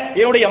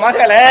 என்னுடைய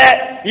மகளை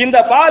இந்த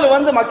பால்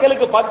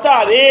மக்களுக்கு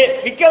பத்தாது,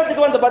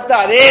 விற்கிறதுக்கு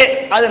பத்தாது,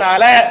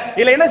 அதனால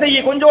இதுல என்ன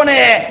செய்ய, கொஞ்சோன்னு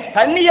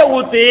தண்ணிய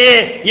ஊத்து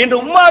என்று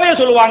உம்மாவே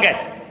சொல்லுவாங்க.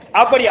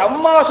 அப்படி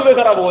அம்மா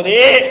சொல்லுகிற போது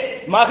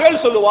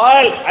மகள்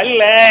சொல்லுவாள்,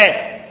 அல்ல,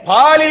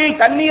 பாலில்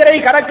தண்ணீரை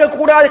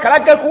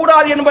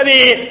கலக்கக்கூடாது என்பது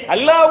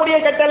அல்லாஹ்வுடைய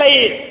கட்டளை,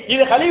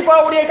 இது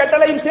கலீஃபாவுடைய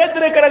கட்டளையும்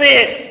சேர்த்திருக்கிறது.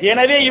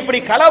 எனவே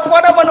இப்படி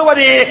கலப்படம்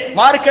பண்ணுவது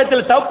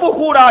மார்க்கத்தில் தப்பு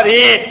கூடாது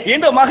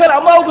என்று மகள்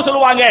அம்மாவுக்கு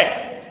சொல்லுவாங்க.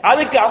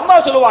 அதுக்கு அம்மா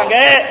சொல்லுவாங்க,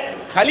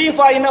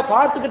 கலீஃபா என்ன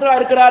பார்த்துக்கிட்டு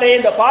இருக்கிறாரு,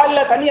 இந்த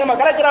பால்ல தண்ணி நம்ம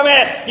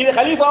கலக்கிறவன், இது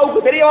கலீஃபாவுக்கு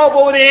தெரியவா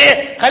போகுது,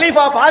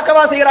 கலீஃபா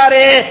பார்க்கவா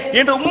செய்யறாரு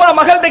என்று உம்மா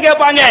மகள்கிட்ட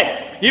கேட்பாங்க.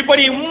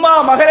 இப்படி உம்மா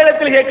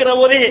மகளிடத்தில் கேட்கிற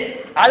போது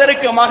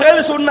அதற்கு மகள்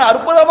சொன்ன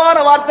அற்புதமான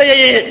வார்த்தையை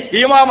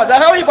இமாம்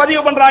தஹவி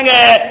பதிவு பண்றாங்க.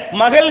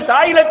 மகள்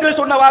தாயிடத்தில்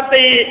சொன்ன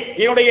வார்த்தை,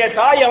 என்னுடைய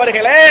தாய்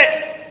அவர்களே,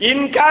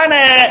 இன்கான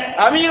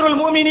அமீருல்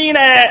முஃமினீன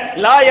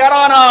லா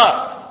யரானா,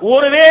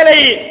 ஒருவேளை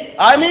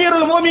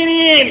அமீருல்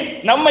முஃமினீன்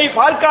நம்மை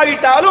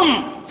பார்க்காவிட்டாலும்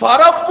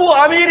ஃபரப்பு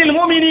அமீரில்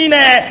முஃமினீன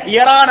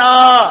யரானா,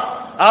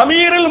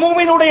 அமீருல்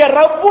முஃமினுடைய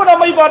ரப்பு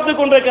நம்மை பார்த்துக்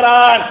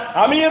கொண்டிருக்கிறான்.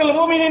 அமீருல்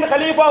முஃமினின்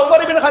கலீஃபா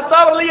உமர் பின்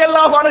கத்தாப்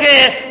ரலியல்லாஹு அன்ஹு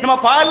நம்ம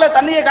பால்ல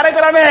தண்ணியை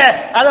கலக்கறானே,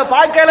 அதை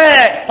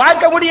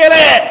பார்க்க முடியல.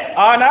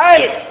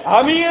 ஆனால்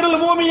அமீருல்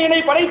முஃமினை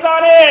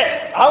படைத்தானே,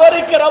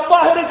 அவருக்கு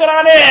ரப்பாக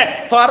இருக்கிறானே,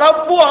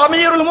 ஃபரப்பு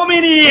அமீருல்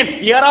முஃமினின்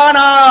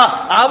யரானா,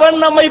 அவன்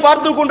நம்மை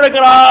பார்த்துக்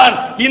கொண்டிருக்கிறான்.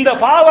 இந்த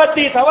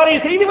பாவத்தை தவறை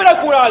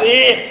செய்துவிடக் கூடாது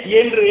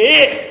என்று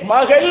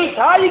மகள்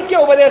தாய்க்கு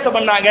உபதேசம்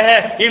பண்ணாங்க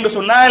என்று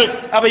சொன்னால்,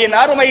 அப்ப என்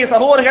அருமை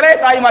சகோதரர்களே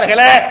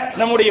தாய்மார்களே,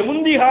 நம்முடைய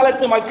முந்தி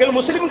காலத்து மக்கள்,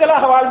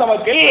 முஸ்லிம்களாக வாழ்ந்த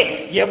மக்கள்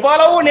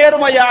எவ்வளவு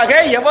நேர்மையாக,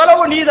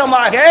 எவ்வளவு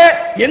நீதமாக,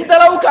 எந்த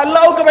அளவுக்கு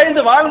அல்லாஹ்வுக்கு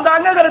பயந்து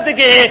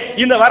வாழ்ந்தாங்கிறதுக்கு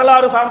இந்த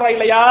வரலாறு சான்றா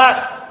இல்லையா?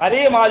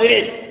 அதே மாதிரி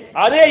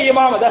அதே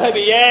இமாம்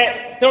தஹவியே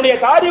தன்னுடைய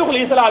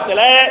தாரீகுல்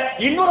இஸ்லாத்துல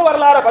இன்னொரு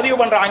வரலாறு பதிவு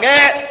பண்றாங்க.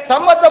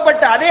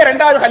 சம்பந்தப்பட்ட அதே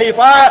இரண்டாவது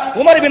கலீஃபா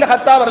உமர் பின்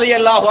கத்தாப்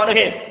ரலியல்லாஹு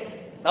அன்ஹு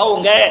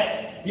அவங்க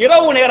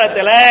இரவு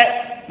நேரத்துல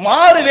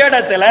மாறு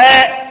வேடத்துல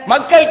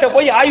மக்கள்கிட்ட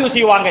போய் ஆய்வு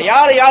செய்வாங்க.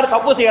 யார் யார்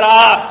தப்பு செய்யறா,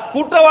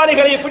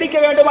 குற்றவாளிகளை பிடிக்க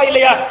வேண்டுமா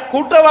இல்லையா,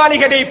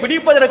 குற்றவாளிகளை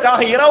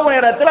பிடிப்பதற்காக இரவு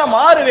நேரத்துல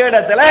மாறு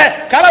வேடத்துல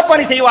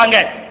களப்பணி செய்வாங்க.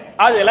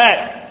 அதுல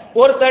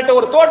ஒருத்தர்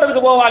ஒரு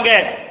தோட்டத்துக்கு போவாங்க,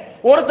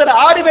 ஒருத்தர்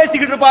ஆடு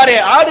மேய்ச்சிக்கிட்டு இருப்பாரு,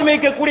 ஆடு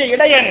மேய்க்கக்கூடிய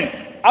இடையன்,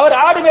 அவர்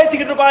ஆடு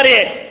மேய்ச்சிக்கிட்டு இருப்பாரு.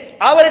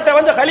 அவர்கிட்ட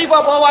வந்து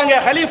கலீஃபா போவாங்க,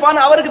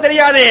 கலீஃபான்னு அவருக்கு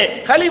தெரியாது,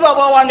 கலீஃபா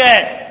போவாங்க,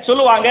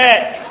 சொல்லுவாங்க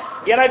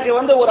எனக்கு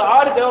வந்து ஒரு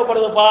ஆடு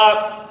தேவைப்படுதுப்பா,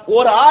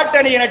 ஒரு ஆட்டை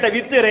நீ என்கிட்ட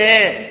வித்துரு,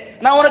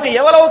 நான் உனக்கு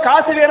எவ்வளவு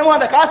காசு வேணுமோ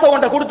அந்த காசை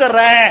உன்கிட்ட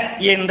கொடுத்துறேன்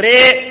என்று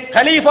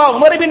கலீஃபா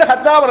உமர் பின்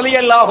கத்தாப்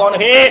ரலியல்லாஹு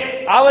அன்ஹு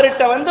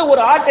அவர்கிட்ட வந்து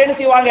ஒரு ஆட்டை என்ன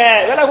செய்வாங்க,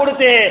 விலை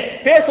கொடுத்து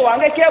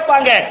பேசுவாங்க,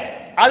 கேட்பாங்க.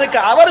 அதுக்கு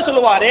அவர்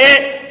சொல்லுவாரு,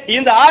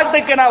 இந்த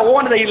ஆட்டுக்கு நான்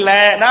ஓனது இல்ல,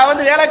 நான்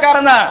வந்து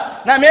வேலைக்காரன் தான்,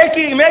 நான்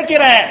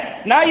மேய்க்கிறேன்,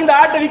 நான் இந்த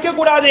ஆட்டை விற்க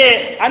கூடாது,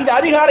 அந்த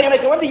அதிகாரம்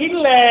எனக்கு வந்து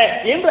இல்ல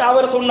என்று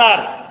அவர்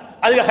சொன்னார்.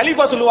 அதுக்கு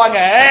கலீஃபா சொல்லுவாங்க,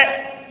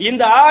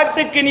 இந்த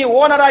ஆட்டுக்கு நீ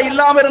ஓனரா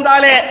இல்லாம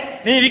இருந்தாலே,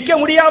 நீ விற்க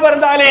முடியாம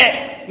இருந்தாலே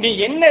நீ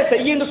என்ன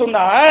செய்யன்னு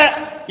சொன்னா,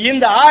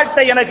 இந்த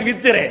ஆட்டை எனக்கு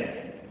வித்துரு,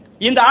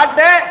 இந்த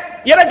ஆட்டை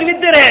எனக்கு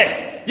வித்துரு,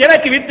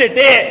 எனக்கு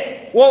வித்துட்டு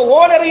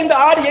ஓனர் இந்த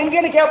ஆடு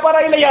எங்கன்னு கேட்பாரா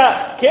இல்லையா,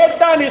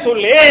 கேட்டா நீ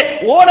சொல்லு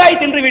ஓனாய்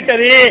தின்று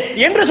விட்டது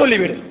என்று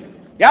சொல்லிவிடு.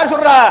 யார்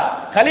சொல்றா,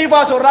 கலீஃபா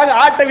சொல்றாங்க,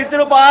 ஆட்டை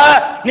வித்துருப்பா,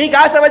 நீ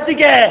காசை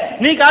வச்சுக்க,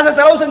 நீ காசை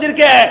செலவு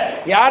செஞ்சிருக்க,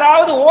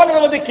 யாராவது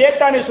ஓனர் வந்து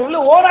கேட்டா நீ சொல்லு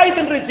ஓனாய்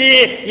தின்றுச்சு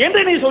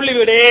என்று நீ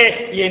சொல்லிவிடு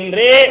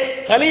என்று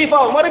கலீஃபா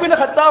உமர் பின்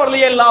கத்தாப்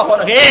ரலியல்லாஹு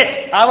அன்ஹு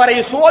அவரை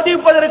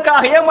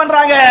சோதிப்பதற்காக ஏன்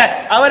பண்றாங்க,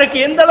 அவருக்கு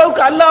எந்த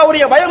அளவுக்கு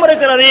அல்லாஹ்வுடைய பயம்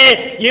இருக்கிறது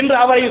என்று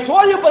அவரை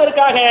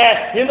சோதிப்பதற்காக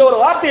இந்த ஒரு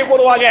வார்த்தையை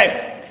போடுவாங்க.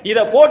 இத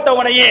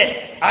போட்டவனையே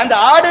அந்த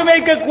ஆடு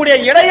மேய்க்கக்கூடிய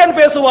இடையன்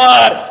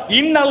பேசுவார்,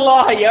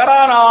 இன்னல்லாஹ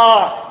யரானா,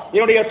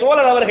 என்னுடைய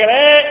தோழர்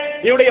அவர்களே,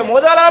 என்னுடைய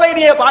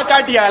முதலாளிய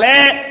பாக்காட்டியாலே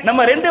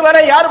நம்ம ரெண்டு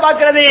பேரை யார்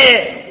பார்க்கிறது,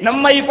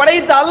 நம்மை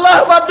படைத்த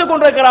அல்லாஹ் பார்த்து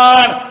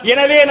கொண்டிருக்கிறான்,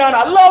 எனவே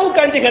நான்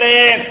அல்லாஹ்வுக்கு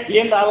அஞ்சுகிறேன்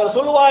என்று அவர்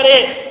சொல்லுவாரு.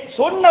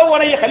 சொன்ன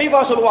உடனே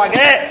கலீஃபா சொல்லுவாங்க,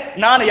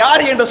 நான்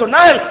யார் என்று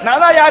சொன்னால்,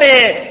 நான் தான் யாரு,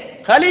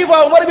 கலீஃபா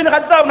உமர் பின்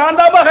கத்தாப், நான்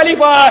தான்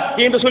கலீஃபா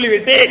என்று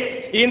சொல்லிவிட்டு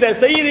இந்த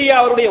செய்தியை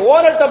அவருடைய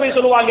ஓனர்ட்ட போய்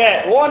சொல்லுவாங்க.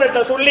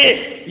 ஓனர்ட்ட சொல்லி,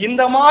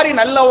 இந்த மாதிரி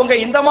நல்லவங்க,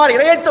 இந்த மாதிரி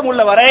இரையச்சம்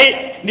உள்ளவரை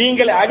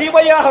நீங்கள்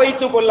அடிமையாக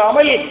வைத்துக்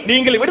கொள்ளாமல்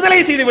நீங்கள் விடுதலை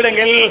செய்து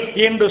விடுங்கள்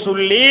என்று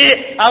சொல்லி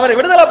அவர்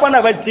விடுதலை பண்ண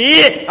வச்சு,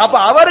 அப்ப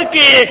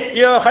அவருக்கு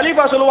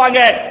கலீஃபா சொல்லுவாங்க,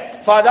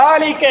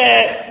 ஃபதாலிக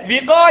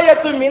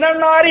விகாயத்து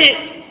மினன்னாரி,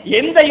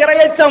 எந்த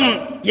இரையச்சம்,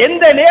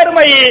 எந்த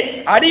நேர்மை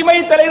அடிமை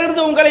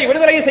தலையிலிருந்து உங்களை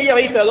விடுதலை செய்ய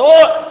வைத்ததோ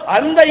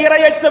அந்த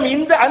இரையச்சம்,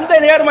 அந்த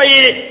நேர்மை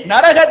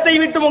நரகத்தை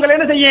விட்டு உங்களை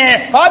என்ன செய்ய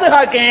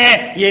பாதுகாக்க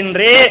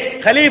என்று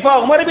கலீஃபா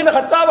உமர் பின்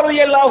கத்தாப்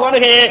ரலியல்லாஹு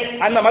அன்ஹு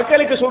அந்த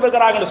மக்களுக்கு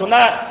சொல்றாங்கன்னு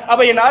சொன்னா, அப்ப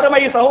என்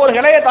அருமை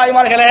சகோதரர்களே,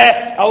 தாய்மார்களே,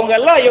 அவங்க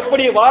எல்லாம்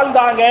எப்படி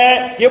வாழ்ந்தாங்க,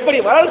 எப்படி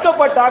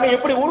வளர்க்கப்பட்டாங்க,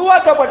 எப்படி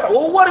உருவாக்கப்பட்ட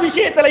ஒவ்வொரு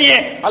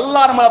விஷயத்திலையும்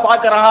அல்லாஹ் நம்மளை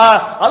பார்க்கிறான்,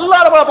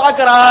 அல்லாஹ் நம்மளை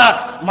பார்க்கிறான்.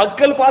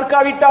 மக்கள்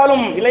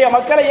பார்க்காவிட்டாலும் இல்லையா,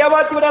 மக்களை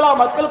ஏமாற்றி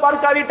விடலாம், மக்கள்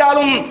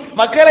பார்க்காவிட்டாலும்,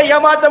 மக்களை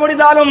ஏமாற்ற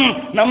முடிந்தாலும்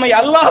நம்மை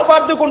அல்லாஹ்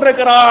பார்த்து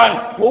கொண்டிருக்கிறான்.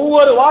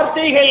 ஒவ்வொரு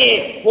வார்த்தைகள்,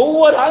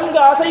 ஒவ்வொரு அங்க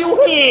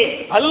அசைவுகள்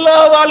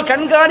அல்லாஹ்வால்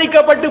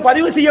கண்காணிக்கப்பட்டு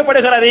பதிவு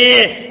செய்யப்படுகிறது.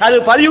 அது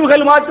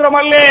பதிவுகள்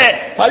மாத்திரமல்ல,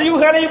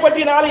 பதிவுகளை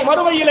பற்றி நாளை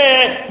மறுமையிலே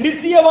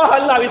நிச்சயமாக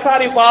அல்லாஹ்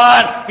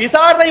விசாரிப்பான்.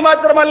 விசாரணை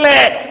மாத்திரமல்ல,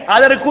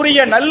 அதற்குரிய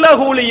நல்ல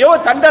கூலியோ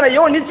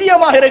தண்டனையோ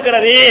நிச்சயமாக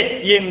இருக்கிறது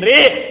என்று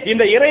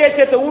இந்த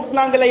இறையச்சத்தை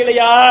ஊட்டினாங்களே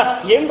இல்லையா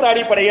என்ற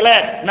அடிப்படையில்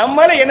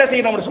நம்மளே என்ன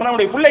செய்யணும் சொன்ன,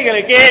 நம்முடைய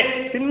பிள்ளைகளுக்கு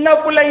சின்ன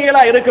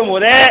பிள்ளைகளா இருக்கும்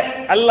போது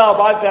அல்லாஹ்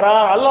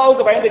பார்க்கிறான்,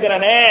 அல்லாஹ்வுக்கு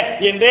பயந்துக்கிறானே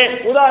என்று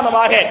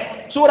உதாரணமாக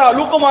சூரா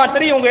லுக்மான்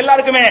தெரியும் உங்க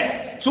எல்லாருக்குமே,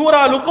 சூரா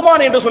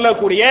லுக்மான் என்று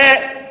சொல்லக்கூடிய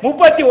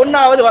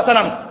 31வது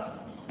வசனம்,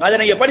 அதை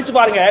நீங்க படிச்சு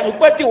பாருங்க.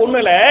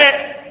 31ல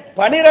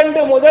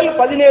 12 முதல்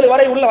 17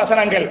 வரை உள்ள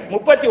வசனங்கள்.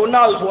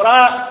 31வது சூரா,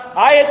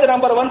 ஆயத்து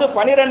நம்பர் வந்து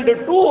 12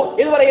 to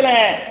இதுவரையில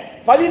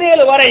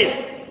 17 வரை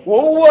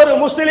ஒவ்வொரு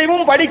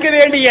முஸ்லிமும் படிக்க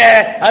வேண்டிய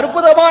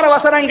அற்புதமான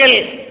வசனங்கள்.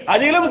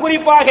 அதிலும்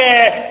குறிப்பாக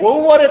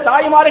ஒவ்வொரு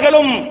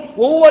தாய்மார்களும்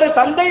ஒவ்வொரு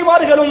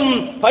தந்தைமார்களும்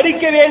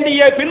படிக்க வேண்டிய,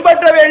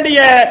 பின்பற்ற வேண்டிய,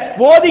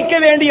 போதிக்க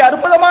வேண்டிய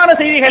அற்புதமான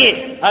செய்திகள்.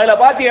 அதுல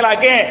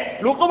பாத்தீங்களாக்க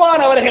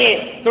லுக்மான் அவர்கள்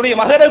தன்னுடைய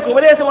மகனுக்கு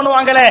உபதேசம்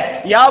பண்ணுவாங்களே,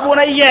 யா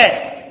புனைய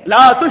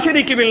லா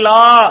துஷ்ரிக்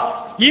பில்லாஹ்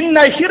இன்ன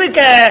ஷிர்க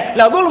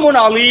லதுல்முன்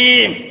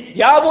அலீம்,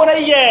 யா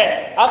புனைய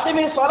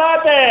அக்மி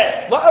ஸலாத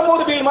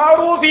வஅமுர் பில்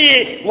மஅரூஃபி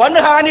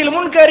வன்ஹா அனில்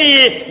முன்கரி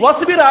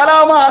வஸ்பிர் அலா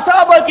மா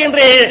அஸாபக்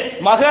என்று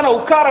மகனை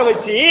உட்கார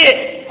வச்சு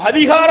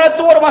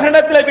அதிகாரத்தோர்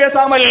மகனிடத்தில்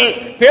பேசாமல்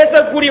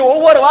பேசக்கூடிய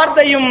ஒவ்வொரு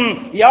வார்த்தையும்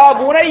யா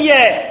புனைய,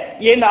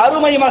 என்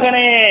அருமை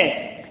மகனே,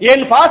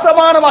 என்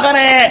பாசமான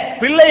மகனே,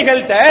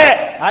 பிள்ளைகள்கிட்ட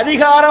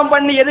அதிகாரம்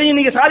பண்ணி எதையும்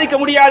நீங்க சாதிக்க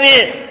முடியாது.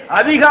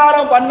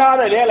 அதிகாரம்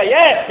பண்ணாத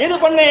வேலையை எது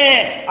பண்ணு,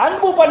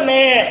 அன்பு பண்ணு.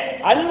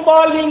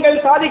 அன்பால் நீங்கள்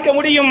சாதிக்க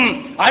முடியும்,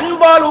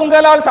 அன்பால்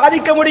உங்களால்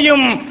சாதிக்க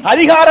முடியும்,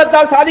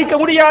 அதிகாரத்தால் சாதிக்க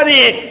முடியாது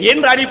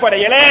என்ற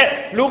அடிப்படையில்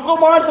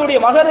லுக்மானுடைய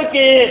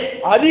மகனுக்கு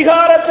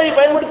அதிகாரத்தை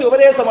பயன்படுத்தி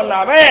உபதேசம்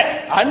பண்ணாம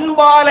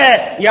அன்பால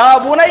யா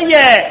புனைய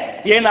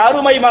என்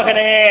அருமை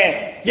மகனே,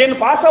 என்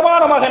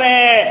பாசமான மகனே,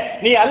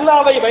 நீ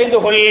அல்லாஹ்வை பயந்து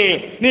கொள்,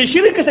 நீ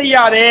ஷிர்க்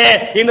செய்யாதே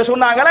என்று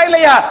சொன்னாங்களா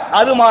இல்லையா?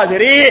 அது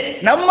மாதிரி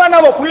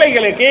நம்ம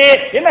பிள்ளைகளுக்கு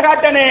என்ன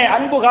காட்டனே?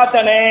 அன்பு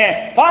காட்டனே,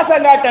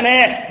 பாசம் காட்டனே.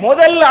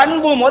 முதல்ல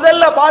அன்பு,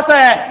 முதல்ல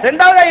பாசம்,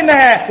 இரண்டாவது என்ன?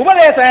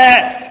 உபதேசம்.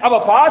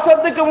 அப்ப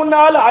பாசத்துக்கு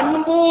முன்னால்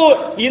அன்பு,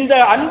 இந்த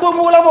அன்பு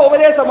மூலமா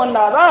உபதேசம்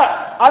பண்ணாதான்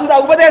அந்த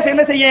உபதேசம்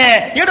என்ன செய்ய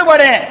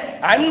ஈடுபடு.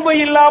 அன்பு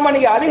இல்லாம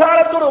நீங்க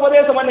அதிகாரத்தோடு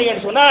உபதேசம்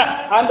பண்ணீங்கன்னு சொன்னா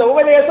அந்த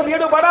உபதேசம்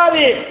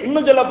ஈடுபடாது.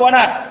 இன்னும் சொல்ல போன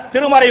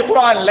திருமறை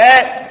குர்ஆன்ல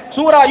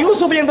சூரா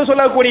யூசுப் என்று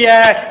சொல்லக்கூடிய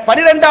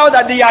 12வது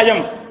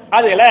அத்தியாயம்,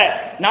 அதுல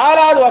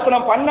 4வது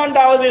வசனம்,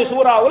 12வது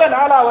சூராவுல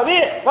 4வது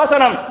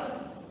வசனம்,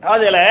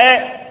 அதுல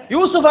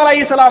யூசுப்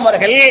அலைஹிஸ்ஸலாம்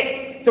அவர்கள்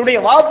தன்னுடைய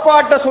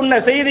வாப்பாட்ட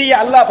சொன்ன செய்தியை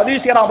அல்லாஹ் பதிவு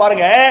செய்யறான்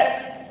பாருங்க.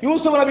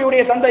 யூசுப்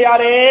நபியுடைய தந்தை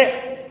யாரு?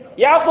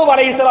 யாக்கூப்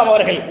அலைஹிஸ்ஸலாம்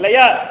அவர்கள்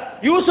இல்லையா?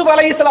 யூசுப்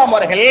அலைஹிஸ்ஸலாம்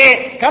அவர்கள்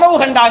கனவு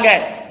கண்டாங்க.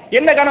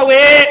 என்ன கனவு?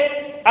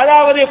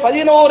 அதாவது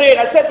 11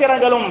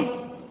 நட்சத்திரங்களும்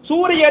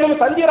சூரியனும்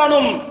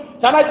சந்திரனும்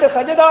தனக்கு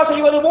சஜதா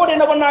செய்வது போல்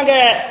என்ன பண்ணாங்க?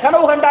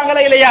 கனவு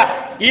கண்டாங்களா இல்லையா?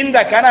 இந்த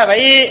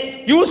கனவை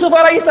யூசுப்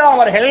அலைஹிஸ்ஸலாம்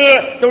அவர்கள்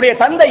தன்னுடைய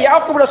தந்தை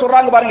யாக்கூப்ட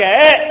சொல்றாங்க பாருங்க.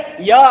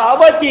 யா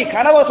அபதி,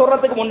 கனவை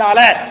சொல்றதுக்கு முன்னால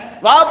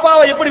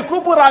வாப்பாவை எப்படி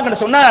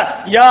கூப்பிடுறாங்கன்னு சொன்னா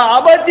யா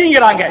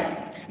அபதிங்கிறாங்க.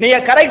 நீங்க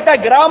கரெக்டா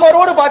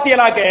கிராமரோடு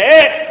பாத்தீங்கன்னாக்க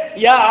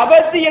யா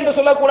அபதி என்று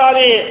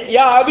சொல்லக்கூடாது,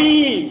 யா அபி.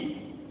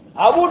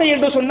 அபுடு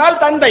என்று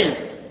சொன்னால் தந்தை,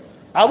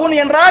 அபுன்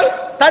என்றால்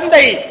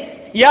தந்தை.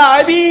 யா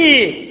அபி,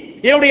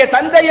 என்னுடைய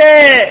தந்தையே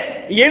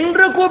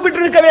என்று கூப்பிட்டு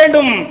இருக்க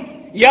வேண்டும்.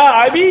 யா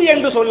அபி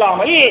என்று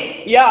சொல்லாமல்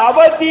யா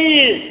அபதி,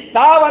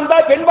 தா வந்தா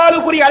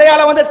பெண்பாலுக்குரிய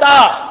அடையாளம் வந்து தா.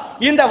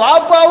 இந்த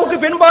வாப்பாவுக்கு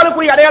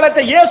பெண்பாலுக்குரிய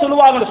அடையாளத்தை ஏன்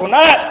சொல்லுவாங்கன்னு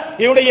சொன்னா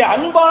என்னுடைய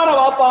அன்பான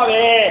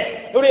வாப்பாவே,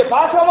 என்னுடைய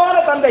பாசமான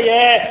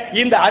தந்தையே.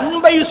 இந்த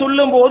அன்பை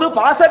சொல்லும் போது,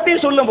 பாசத்தை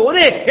சொல்லும்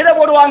போது இதை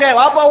போடுவாங்க,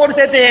 வாப்பாவோடு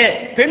சேர்த்து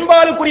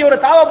பெண்பாலுக்குரிய ஒரு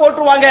தாவை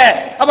போட்டுருவாங்க.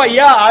 அப்ப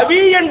யா அபி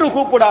என்று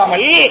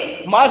கூப்பிடாமல்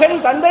மகன்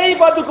தந்தையை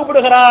பார்த்து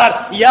கூப்பிடுகிறார்.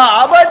 யா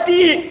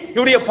அபதி,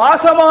 என்னுடைய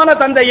பாசமான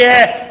தந்தையே.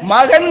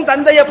 மகன்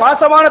தந்தைய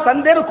பாசமான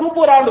தந்தைன்னு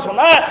கூப்பிடுறான்னு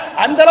சொன்னா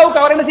அந்த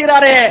அளவுக்கு அவர் என்ன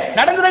செய்யறாரு?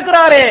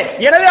 நடந்திருக்கிறாரு.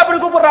 எனவே அப்படி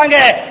கூப்பிடுறாங்க.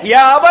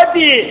 யா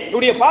அபதி,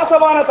 என்னுடைய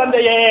பாசமான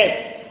தந்தையே.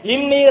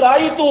 இன்னி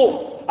ராயித்து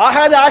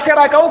அஹத அஷர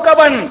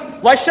கௌகபன்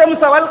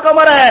வஷம்ஸ வல்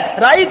கமர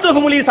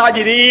ராயித்துஹும் லி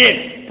சாஜிதீன்.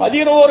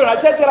 11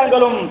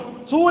 நட்சத்திரங்களும்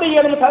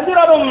சூரியனும்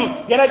சந்திரனும்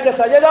எனக்கு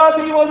சஜதா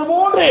செய்வது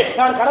போன்று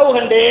நான் கனவு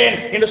கண்டேன்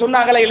என்று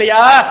சொன்னாங்களா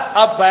இல்லையா?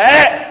 அப்ப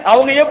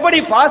அவங்க எப்படி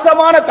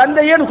பாசமான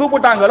தந்தையேன்னு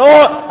கூப்பிட்டாங்களோ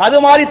அது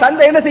மாதிரி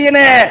தந்தை என்ன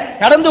செய்யணும்?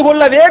 நடந்து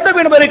கொள்ள வேண்டும்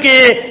என்பதற்கு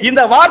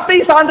இந்த வார்த்தை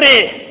சான்று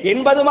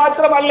என்பது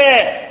மாத்திரமல்ல.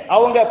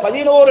 அவங்க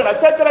 11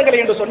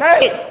 நட்சத்திரங்கள் என்று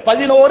சொன்னால்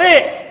 11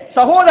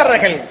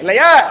 சகோதரர்கள்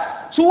இல்லையா?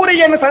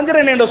 சூரியன்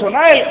சந்திரன் என்று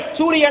சொன்னால்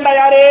சூரியன்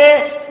யாரு?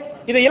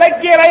 இது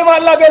இலக்கிய நயமா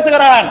அல்லாஹ்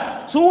பேசுகிறான்.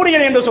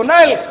 சூரியன் என்று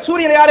சொன்னால்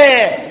சூரியன் யாரு?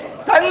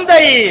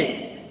 தந்தை.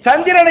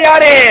 சந்திரன்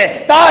யாரு?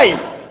 தாய்.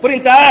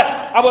 புரியுதா?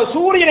 அப்ப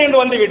சூரியன் என்று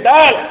வந்து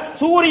விட்டால்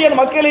சூரியன்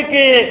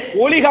மக்களுக்கு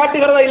ஒளி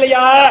காட்டுகிறதா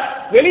இல்லையா?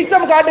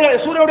 வெளிச்சம் காட்டுகிற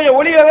சூரியனுடைய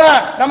ஒளியை தான்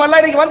நம்ம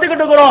எல்லாம் இன்னைக்கு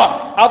வந்துகிட்டு இருக்கிறோம்.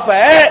 அப்ப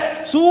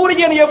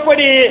சூரியன்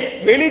எப்படி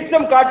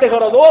வெளிச்சம்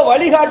காட்டுகிறதோ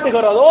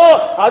வழிகாட்டுகிறதோ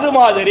அது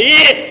மாதிரி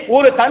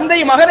ஒரு தந்தை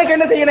மகனுக்கு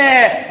என்ன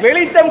செய்யணும்?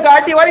 வெளிச்சம்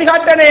காட்டி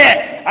வழிகாட்டனே.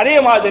 அதே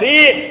மாதிரி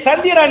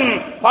சந்திரன்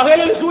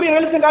பகலில் சூரியன்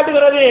வெளிச்சம்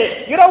காட்டுகிறது,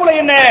 இரவுல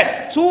என்ன?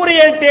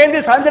 சூரியன்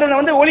தேர்ந்து சந்திரன்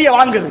வந்து ஒளியை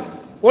வாங்குது.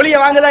 ஒளியை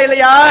வாங்குதா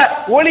இல்லையா?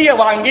 ஒளியை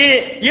வாங்கி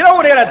இரவு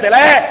நேரத்தில்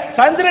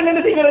சந்திரன்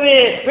என்ன செய்கிறது?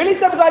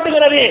 வெளிச்சம்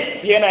காட்டுகிறது.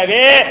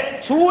 எனவே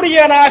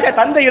சூரியனாக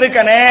தந்தை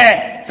இருக்கனே,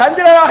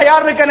 சந்திரனாக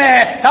யார் இருக்கனே?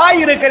 தாய்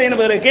இருக்கனே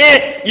என்பதற்கு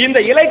இந்த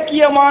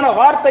இலக்கியமான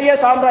வார்த்தையே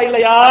சான்றா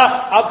இல்லையா?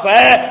 அப்ப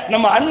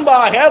நம்ம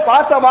அன்பாக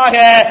பாசமாக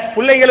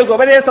பிள்ளைகளுக்கு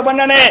உபதேசம்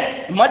பண்ணனே.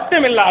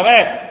 மட்டும் இல்லாம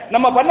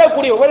நம்ம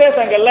பண்ணக்கூடிய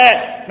உபதேசங்கள்ல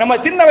நம்ம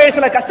சின்ன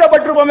வயசுல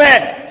கஷ்டப்பட்டிருப்போமே,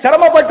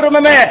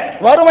 சிரமப்பட்டிருப்போமே,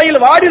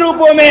 வறுமையில் வாடி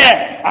இருப்போமே,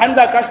 அந்த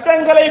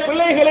கஷ்டங்களை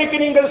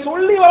பிள்ளைகளுக்கு நீங்கள்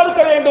சொல்லி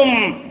வளர்க்க வேண்டும்.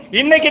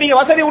 இன்னைக்கு நீங்க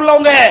வசதி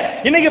உள்ளவங்க,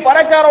 இன்னைக்கு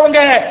பணக்காரவங்க,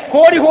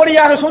 கோடி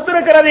கோடியாக சொத்து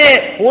இருக்கிறது.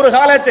 ஒரு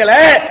காலத்துல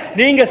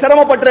நீங்க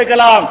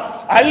சிரமப்பட்டிருக்கலாம்,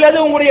 அல்லது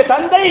உங்களுடைய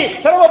தந்தை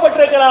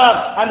சிரமப்பட்டிருக்கலாம்.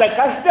 அந்த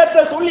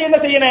கஷ்டத்தை சொல்லி என்ன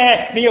செய்யணும்?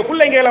 நீங்க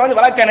பிள்ளைங்களை வந்து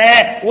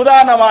வளர்க்கணும்.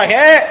 உதாரணமாக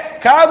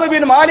காபு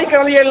பின் மாலிக்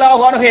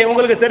ரலியல்லாஹு அன்ஹு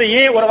உங்களுக்கு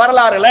தெரியும் ஒரு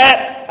வரலாறுல,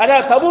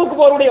 அதாவது தபூக்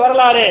போருடைய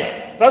வரலாறு.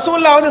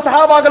 ரசூலுல்லாஹ் வந்து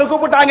சஹாபாக்களை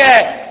கூப்பிட்டாங்க.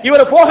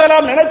 இவர்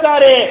போகலாம்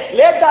நினைச்சாரு,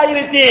 லேட்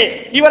ஆயிருச்சு.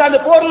 இவர் அந்த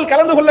போரில்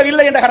கலந்து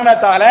கொள்ளவில்லை என்ற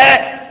காரணத்தால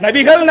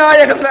நபிகள்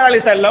நாயகம் ஸல்லல்லாஹு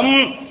அலைஹி வஸல்லம்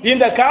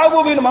இந்த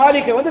காபு பின்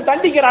மாலிக் வந்து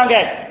தண்டிக்கிறாங்க.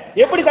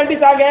 எப்படி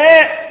தண்டித்தாங்க?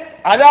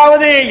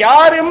 அதாவது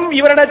யாரும்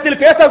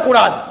இவரிடத்தில்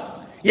பேசக்கூடாது.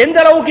 எந்த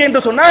அளவுக்கு என்று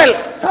சொன்னால்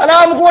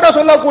சலாம் கூட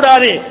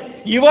சொல்லக்கூடாது.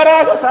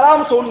 இவராக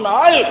சலாம்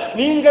சொன்னால்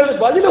நீங்கள்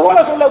பதில் கூட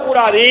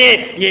சொல்லக்கூடாது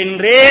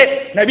என்று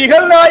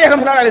நபிகள்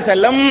நாயகம் ஸல்லல்லாஹு அலைஹி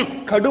வஸல்லம்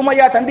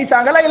கடுமையா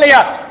தண்டிச்சாங்களா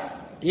இல்லையா?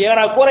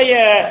 ஏறக்குறைய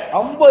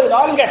 50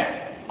 நாளுங்க.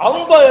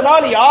 50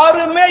 நாள்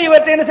யாருமே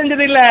இவற்றை என்ன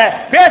செஞ்சது இல்ல,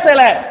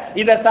 பேசல.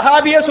 இந்த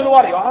சஹாபியே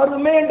சொல்லுவார்,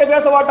 யாருமே என்கிட்ட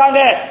பேச மாட்டாங்க,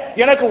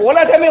 எனக்கு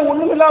உலகமே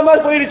ஒண்ணும் இல்லாம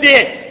போயிடுச்சு.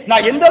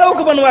 நான் எந்த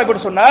அளவுக்கு பண்ணுவேன்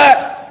அப்படின்னு சொன்ன,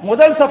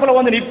 முதல் சஃப்ல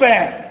வந்து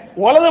நிப்பேன்,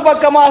 வலது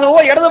பக்கமாகவோ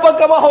இடது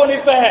பக்கமாகவோ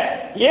நிற்பேன்.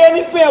 ஏன்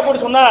நிற்பேன் அப்படி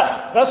சொன்னா,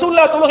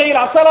 ரசூலுல்லாஹ் தொழுகையில்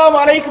அஸ்ஸலாமு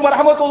அலைக்கும்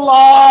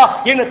வரஹ்மத்துல்லாஹ்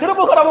என்று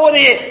திரும்புகிற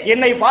போது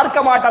என்னை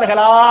பார்க்க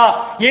மாட்டார்களா,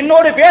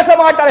 என்னோடு பேச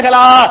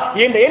மாட்டார்களா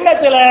என்ற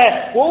எண்ணத்தில்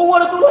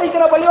ஒவ்வொரு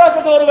தொழுகைக்கிற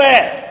பள்ளிவாசலுக்கு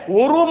வருவேன்.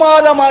 ஒரு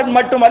மாதம்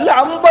மட்டுமல்ல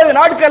 50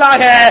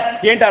 நாட்களாக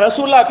என்ற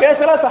ரசூலுல்லாஹ்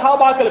பேசல,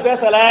 சஹாபாக்கள்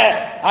பேசல.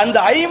 அந்த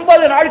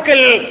 50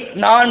 நாட்கள்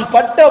நான்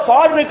பட்ட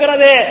பாடு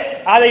இருக்கிறது,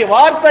 அதை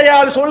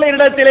வார்த்தையால் சொல்ல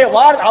இடத்திலே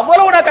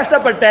அவ்வளவு நான்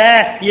கஷ்டப்பட்டேன்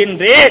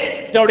என்று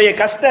தன்னுடைய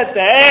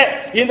கஷ்டத்தை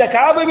இந்த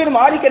காபு பின்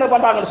மாலிக் என்ன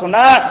பண்றாங்கன்னு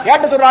சொன்னா,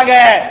 யார்ட்ட சொல்றாங்க,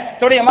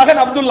 தன்னுடைய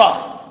மகன் அப்துல்லா,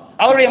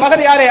 அவருடைய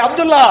மகன் யாரு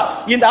அப்துல்லா,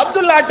 இந்த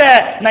அப்துல்லாட்ட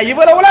நான்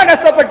இவ்வளவுலாம்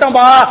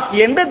கஷ்டப்பட்டோம்பா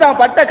என்று தான்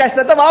பட்ட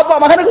கஷ்டத்தை வாப்பா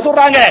மகனுக்கு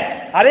சொல்றாங்க.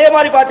 அதே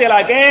மாதிரி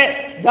பார்த்தீங்களாக்க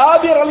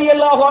ஜாபிர்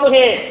ரலியல்லாஹு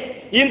அன்ஹு,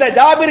 இந்த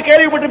ஜாபிர்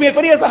கேள்விப்பட்டிருப்பீங்க,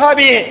 பெரிய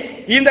சஹாபி.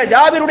 இந்த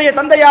ஜாபிருடைய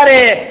தந்தை யாரு,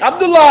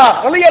 அப்துல்லா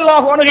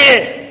ரலியல்லாஹு அன்ஹு.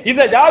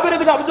 இந்த ஜாபிர்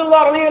பின் அப்துல்லா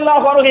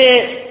ரலியல்லாஹு அன்ஹு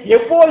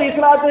எப்போது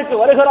இஸ்லாத்திற்கு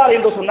வருகிறார்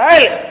என்று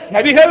சொன்னால்,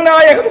 நபிகள்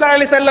நாயகம் ஸல்லல்லாஹு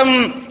அலைஹி வஸல்லம்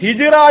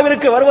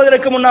ஹிஜ்ராவிற்கு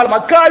வருவதற்கு முன்னால்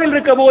மக்காவில்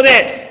இருக்க போது,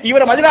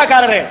 இவர்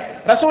மதீனாக்காரர்,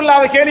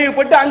 ரசூலுல்லாஹ்வை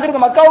கேள்விப்பட்டு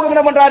அங்கிருந்து மக்காவுக்கு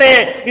என்ன பண்றாரு,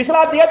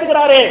 இஸ்லாத்தை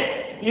ஏத்துக்கிறாரு.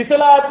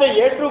 இஸ்லாத்தை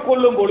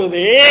ஏற்றுக்கொள்ளும்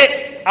பொழுது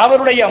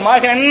அவருடைய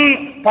மகன்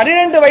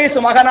 12 வயசு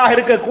மகனாக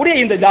இருக்கக்கூடிய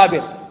இந்த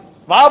ஜாபிர்,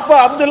 வாப்பா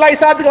அப்துல்லா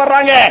இஸ்லாத்துக்கு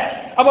வர்றாங்க.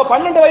 அப்ப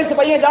 12 வயசு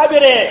பையன்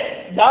ஜாபிர்,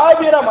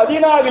 ஜாபிர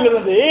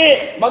மதீனாவிலிருந்து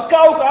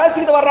மக்காவுக்கு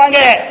அழைச்சிட்டு வர்றாங்க.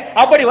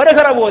 அப்படி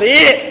வருகிற போது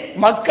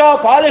மக்கா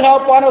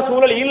பாதுகாப்பான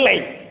சூழல் இல்லை,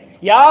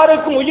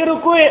 யாருக்கும்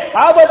உயிருக்கும்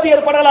ஆபத்து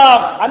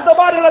ஏற்படலாம், அந்த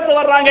மாதிரி இடத்துல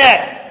வர்றாங்க.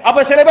 அப்ப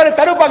சில பேர்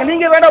தடுப்பாங்க,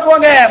 நீங்க வேணா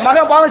போங்க,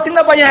 மகன் பாவம் சின்ன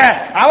பையன்,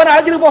 அவனை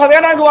அழைச்சிட்டு போக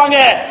வேணாங்குவாங்க.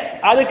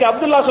 அதுக்கு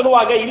அப்துல்லா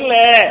சொல்லுவாங்க, இல்ல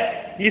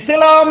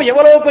இஸ்லாம்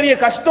எவ்வளவு பெரிய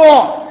கஷ்டம்,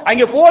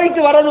 அங்க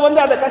போயிட்டு வர்றது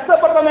அந்த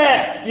கஷ்டப்படுறவன்,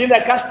 இந்த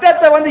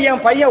கஷ்டத்தை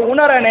என் பையன்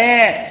உணரனே,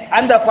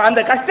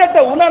 அந்த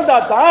கஷ்டத்தை உணர்ந்தா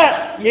தான்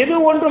எது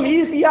ஒன்றும்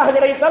ஈஸியாக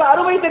கிடைத்தால்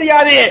அருமை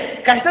தெரியாது,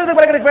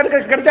 கஷ்டத்தை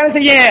கிடைச்சாலும்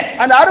செய்ய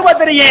அந்த அருமை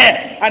தெரியும்,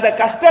 அந்த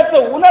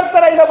கஷ்டத்தை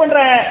உணர்த்தற என்ன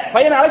பண்றேன்,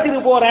 பையனை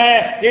அழைச்சிட்டு போறேன்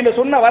என்று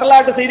சொன்ன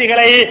வரலாற்று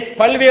செய்திகளை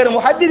பல்வேறு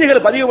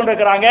முஹத்திதுகள் பதிவு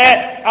பண்ணிருக்கிறாங்க.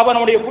 அப்ப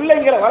நம்முடைய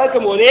பிள்ளைங்களை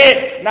வளர்க்கும் போது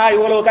நான்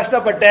இவ்வளவு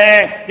கஷ்டப்பட்டேன்,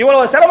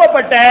 இவ்வளவு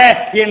சிரமப்பட்டேன்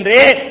என்று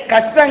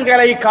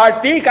கஷ்டங்களை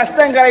காட்டி,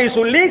 கஷ்டங்களை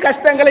சொல்லி,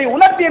 கஷ்டங்களை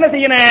உணர்த்தி என்ன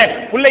செய்யணும்,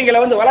 பிள்ளைங்களை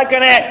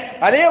வளர்க்கணும்.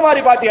 அதே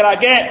மாதிரி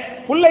பாத்தீங்கன்னாக்க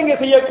பிள்ளைங்க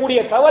செய்யக்கூடிய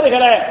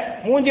தவறுகளை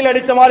மூஞ்சில்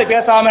அடிச்ச மாதிரி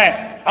பேசாம,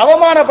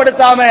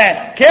 அவமானப்படுத்தாம,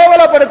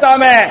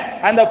 கேவலப்படுத்தாம,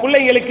 அந்த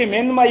பிள்ளைங்களுக்கு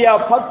மென்மையா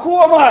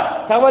பக்குவமா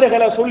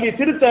தவறுகளை சொல்லி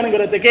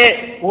திருத்தணுங்கிறதுக்கு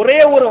ஒரே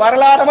ஒரு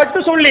வரலாறு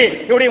மட்டும் சொல்லி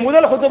இவருடைய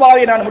முதல்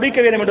குத்துபாவை நான் முடிக்க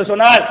வேண்டும் என்று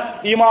சொன்னால்,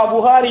 இமாம்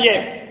புகாரியே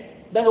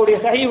தங்களுடைய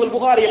சஹீஹுல்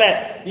புகாரியில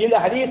இந்த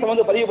ஹதீஸ்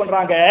பதிவு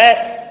பண்றாங்க.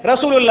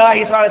 ரசூலுல்லாஹி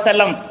ஸல்லல்லாஹு அலைஹி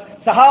வஸல்லம்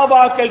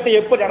சஹாபாக்கள்கிட்ட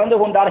எப்படி நடந்து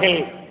கொண்டார்கள்,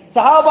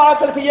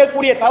 சஹாபாக்கள்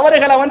செய்யக்கூடிய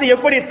தவறுகளை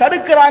எப்படி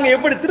தடுக்கிறாங்க,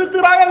 எப்படி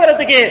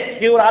திருத்துறாங்கிறதுக்கு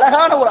இது ஒரு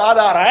அழகான ஒரு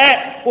ஆதாரம்.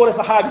 ஒரு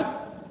சஹாபி,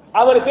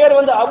 அவர் பேர்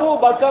அபூ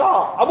பக்கரா,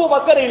 அபூ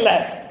பக்கர் இல்ல,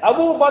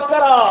 அபூ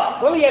பக்கரா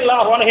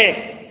ரலியல்லாஹு அன்ஹு.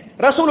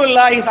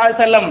 ரசூலுல்லாஹி ஸல்லல்லாஹு அலைஹி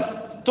வஸல்லம்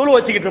தொழு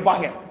வச்சுக்கிட்டு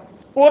இருப்பாங்க,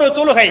 ஒரு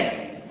தொழுகை,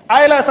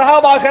 அதுல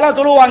சஹாபாக்கள்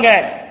தொழுவாங்க,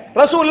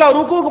 ரசூலுல்லாஹ்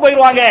ருக்குவுக்கு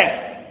போயிடுவாங்க.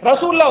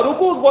 ரசூலுல்லாஹ்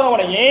ருக்குவுக்கு போன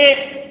உடனே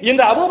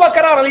இந்த அபூ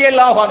பக்கரா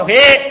ரலியல்லாஹு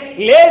அன்ஹு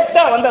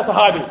லேட்டா வந்த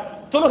சஹாபி,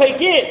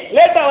 தொழுகைக்கு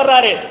லேட்டா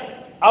வர்றாரு,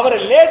 அவர்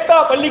லேட்டா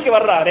பள்ளிக்கு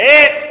வர்றாரு.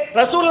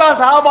 ரசூலுல்லாஹ்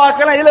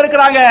சஹாபாக்கள் இதுல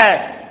இருக்கிறாங்க,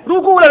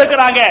 ருக்குவுல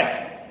இருக்கிறாங்க.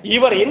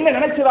 இவர் என்ன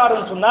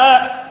நினைச்சாருன்னு சொன்னா,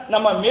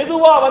 நம்ம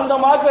மெதுவா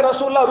வந்தமாக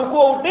ரசூலுல்லாஹ்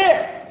ருக்குவை விட்டு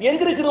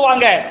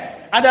எந்திரிச்சிடுவாங்க,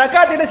 அந்த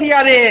ரக்காத் என்ன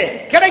செய்யாது,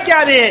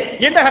 கிடைக்காது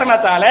என்ற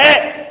காரணத்தால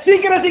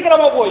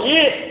சீக்கிரமா போய்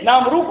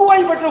நாம்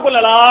ருக்குவை பெற்றுக்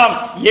கொள்ளலாம்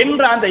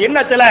என்ற அந்த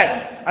எண்ணத்துல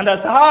அந்த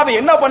சஹாபி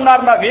என்ன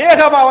பண்ணாருன்னா,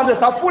 வேகமா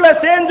சப்புல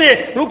சேர்ந்து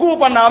ருக்கு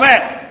பண்ணாம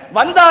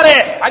வந்தாரு,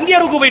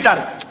 அங்கேயே ருக்கு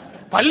போயிட்டாரு.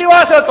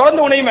 பள்ளிவாசல்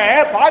திறந்து உடனே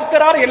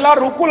பார்க்கிறாரு,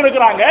 எல்லாரும் ருக்குல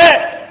இருக்கிறாங்க.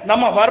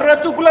 நம்ம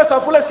வர்றதுக்குள்ள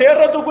சப்புல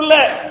சேர்றதுக்குள்ள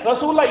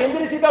ரசூலுல்லாஹ்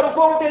எந்திரிச்சிட்டா,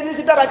 ருக்கு விட்டு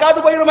எந்திரிச்சிட்டா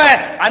ரக்காத்து போயிடுமே,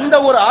 அந்த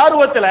ஒரு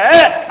ஆர்வத்துல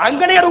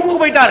அங்கனே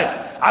ருக்கு போயிட்டாரு.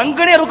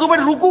 அங்கனே ருக்கு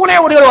போயிட்டு ருக்குவுலே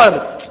ஓடிடுவாரு.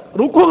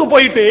 ருக்குவுக்கு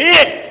போயிட்டு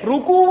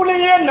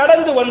ருக்குவுலயே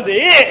நடந்து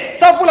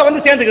சப்புல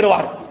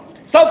சேர்ந்துக்கிடுவார்.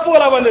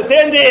 சப்புல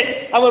சேர்ந்து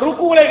அவர்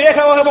ருக்குவுல வேக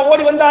வேகமா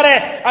ஓடி வந்தாரு.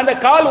 அந்த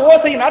கால்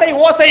ஓசை, நடை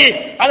ஓசை,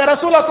 அந்த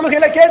ரசூலுல்லாஹ்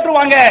தொழுகையில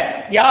கேட்டுருவாங்க,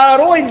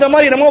 யாரோ இந்த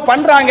மாதிரி என்னமோ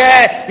பண்றாங்க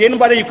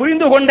என்பதை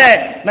புரிந்து கொண்ட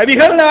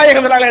நபிகள்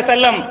நாயகம் ஸல்லல்லாஹு அலைஹி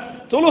வஸல்லம்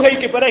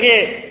தொழுகைக்கு பிறகு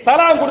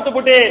சலாம்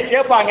கொடுத்துட்டு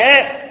கேட்பாங்க,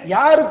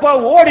 யாருப்பா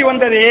ஓடி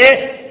வந்தது,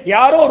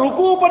 யாரோ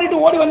ருக்கு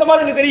பண்ணிட்டு ஓடி வந்த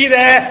மாதிரி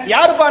தெரியுது,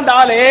 யாருப்பா அந்த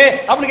ஆளு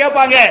அப்படின்னு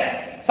கேட்பாங்க.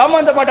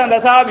 சம்பந்தப்பட்ட அந்த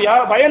சஹாபி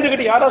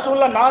பயந்துகிட்டு, யார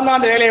ரசூலுல்லாஹ் நான் தான்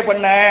அந்த வேலையை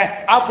பண்ணேன்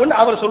அப்படின்னு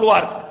அவர்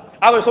சொல்லுவார்.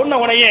 அவர் சொன்ன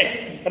உடனே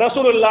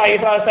ரசூலுல்லாஹி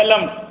ஸல்லல்லாஹு அலைஹி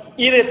வஸல்லம்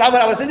இது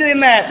தவறு, அவர் செஞ்சது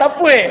என்ன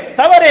தப்பு,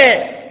 தவறு,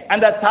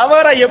 அந்த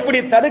தவறை எப்படி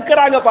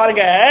தடுக்கிறாங்க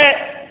பாருங்க.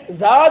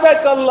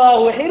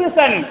 ஜாதகல்லாஹு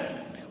ஹிர்சன்,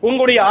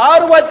 உங்களுடைய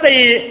ஆர்வத்தை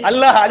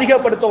அல்லாஹ்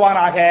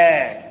அதிகப்படுத்துவானாக.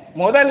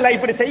 முதல்ல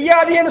இப்படி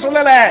செய்யாதீன்னு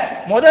சொல்லல,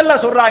 முதல்ல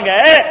சொல்றாங்க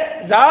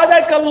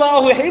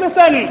ஜாதகல்லாஹு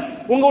ஹிர்சன்,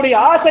 உங்களுடைய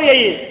ஆசையை,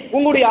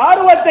 உங்களுடைய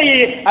ஆர்வத்தை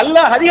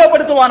அல்லாஹ்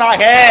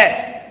அதிகப்படுத்துவானாக.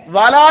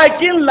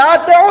 வலாக்கின் லா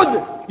தஊத்,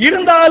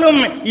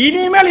 இருந்தாலும்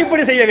இனிமேல்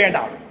இப்படி செய்ய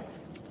வேண்டாம்,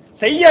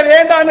 செய்ய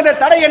வேண்டாம் என்ற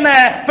தடை என்ன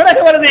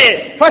பிறகு வருது.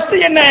 ஃபர்ஸ்ட்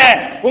என்ன,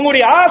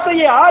 உங்களுடைய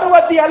ஆசையை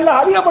ஆர்வத்தை அல்லாஹ்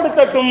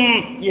அதிகப்படுத்தட்டும்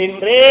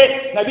என்று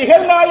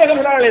நபிகள் நாயகம்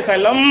ஸல்லல்லாஹு அலைஹி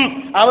வஸல்லம்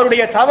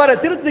அவருடைய தவறை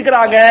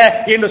திருத்துக்கிறாங்க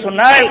என்று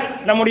சொன்னால்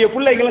நம்முடைய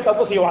பிள்ளைகளும்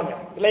தப்பு செய்வாங்க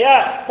இல்லையா?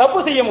 தப்பு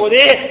செய்யும்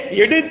போது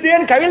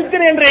எடுத்தேன்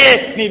கவிழ்த்தேன் என்று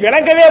நீ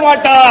விளங்கவே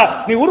மாட்டா,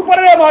 நீ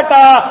உருப்படவே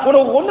மாட்டா,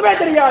 உனக்கு ஒண்ணுமே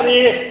தெரியாது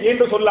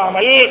என்று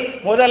சொல்லாமல்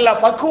முதல்ல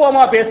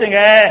பக்குவமா பேசுங்க,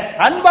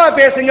 அன்பா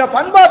பேசுங்க,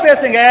 பண்பா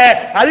பேசுங்க,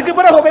 அதுக்கு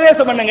பிறகு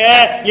உபதேசம் பண்ணுங்க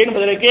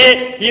என்பதற்கு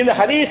இந்த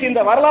ஹதீஸ்,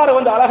 இந்த வரலாறு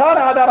அழகான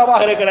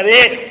ஆதாரமாக இருக்கிறது.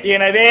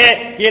 எனவே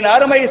என்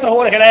அருமை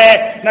சகோதரர்களே,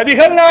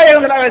 நபிகள்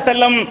நாயகம் ஸல்லல்லாஹு அலைஹி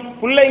வஸல்லம்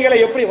பிள்ளைகளை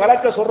எப்படி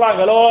வளர்க்க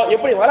சொல்றாங்களோ,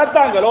 எப்படி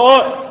வளர்த்தாங்களோ,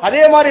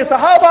 அதே மாதிரி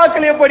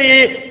சஹாபாக்கள் எப்படி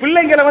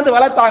பிள்ளைங்களை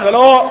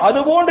வளர்த்தாங்களோ,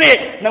 அதுபோன்று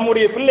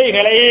நம்முடைய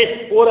பிள்ளைகளை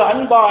ஒரு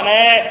அன்பான,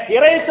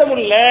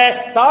 இறைச்சமுள்ள,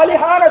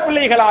 சாலிஹான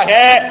பிள்ளைகளாக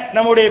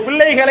நம்முடைய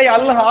பிள்ளைகளை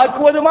அல்லாஹ்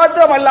ஆக்குவது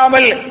மாத்திரம்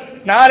அல்லாமல்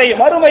நாளை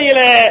மறுமையில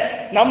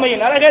நம்மை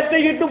நரகத்தை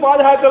விட்டு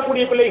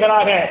பாதுகாக்கக்கூடிய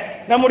பிள்ளைகளாக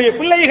நம்முடைய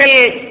பிள்ளைகள்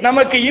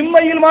நமக்கு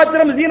இம்மையில்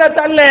மாத்திரம்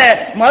ஜீனத் அல்ல,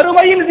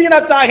 மறுமையில்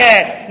ஜீனத்தாக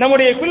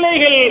நம்முடைய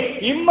பிள்ளைகள்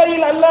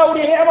இம்மையில்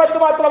அல்லாஹ்வுடைய நியமத்து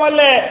மாத்திரம்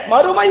அல்ல,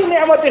 மறுமையில்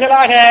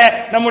நியமத்துகளாக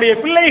நம்முடைய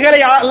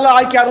பிள்ளைகளை அல்லாஹ்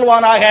ஆக்கி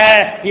அருள்வானாக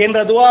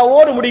என்ற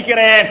துஆவோடு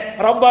முடிக்கிறேன்.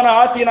 ரப்பனா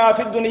ஆத்தினா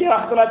ஃபித் துன்யா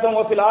ஹஸனத்தன்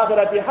வ ஃபில்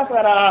ஆখিরাতি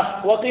ஹஸனா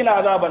வ கினா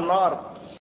அஸாபன் நார்.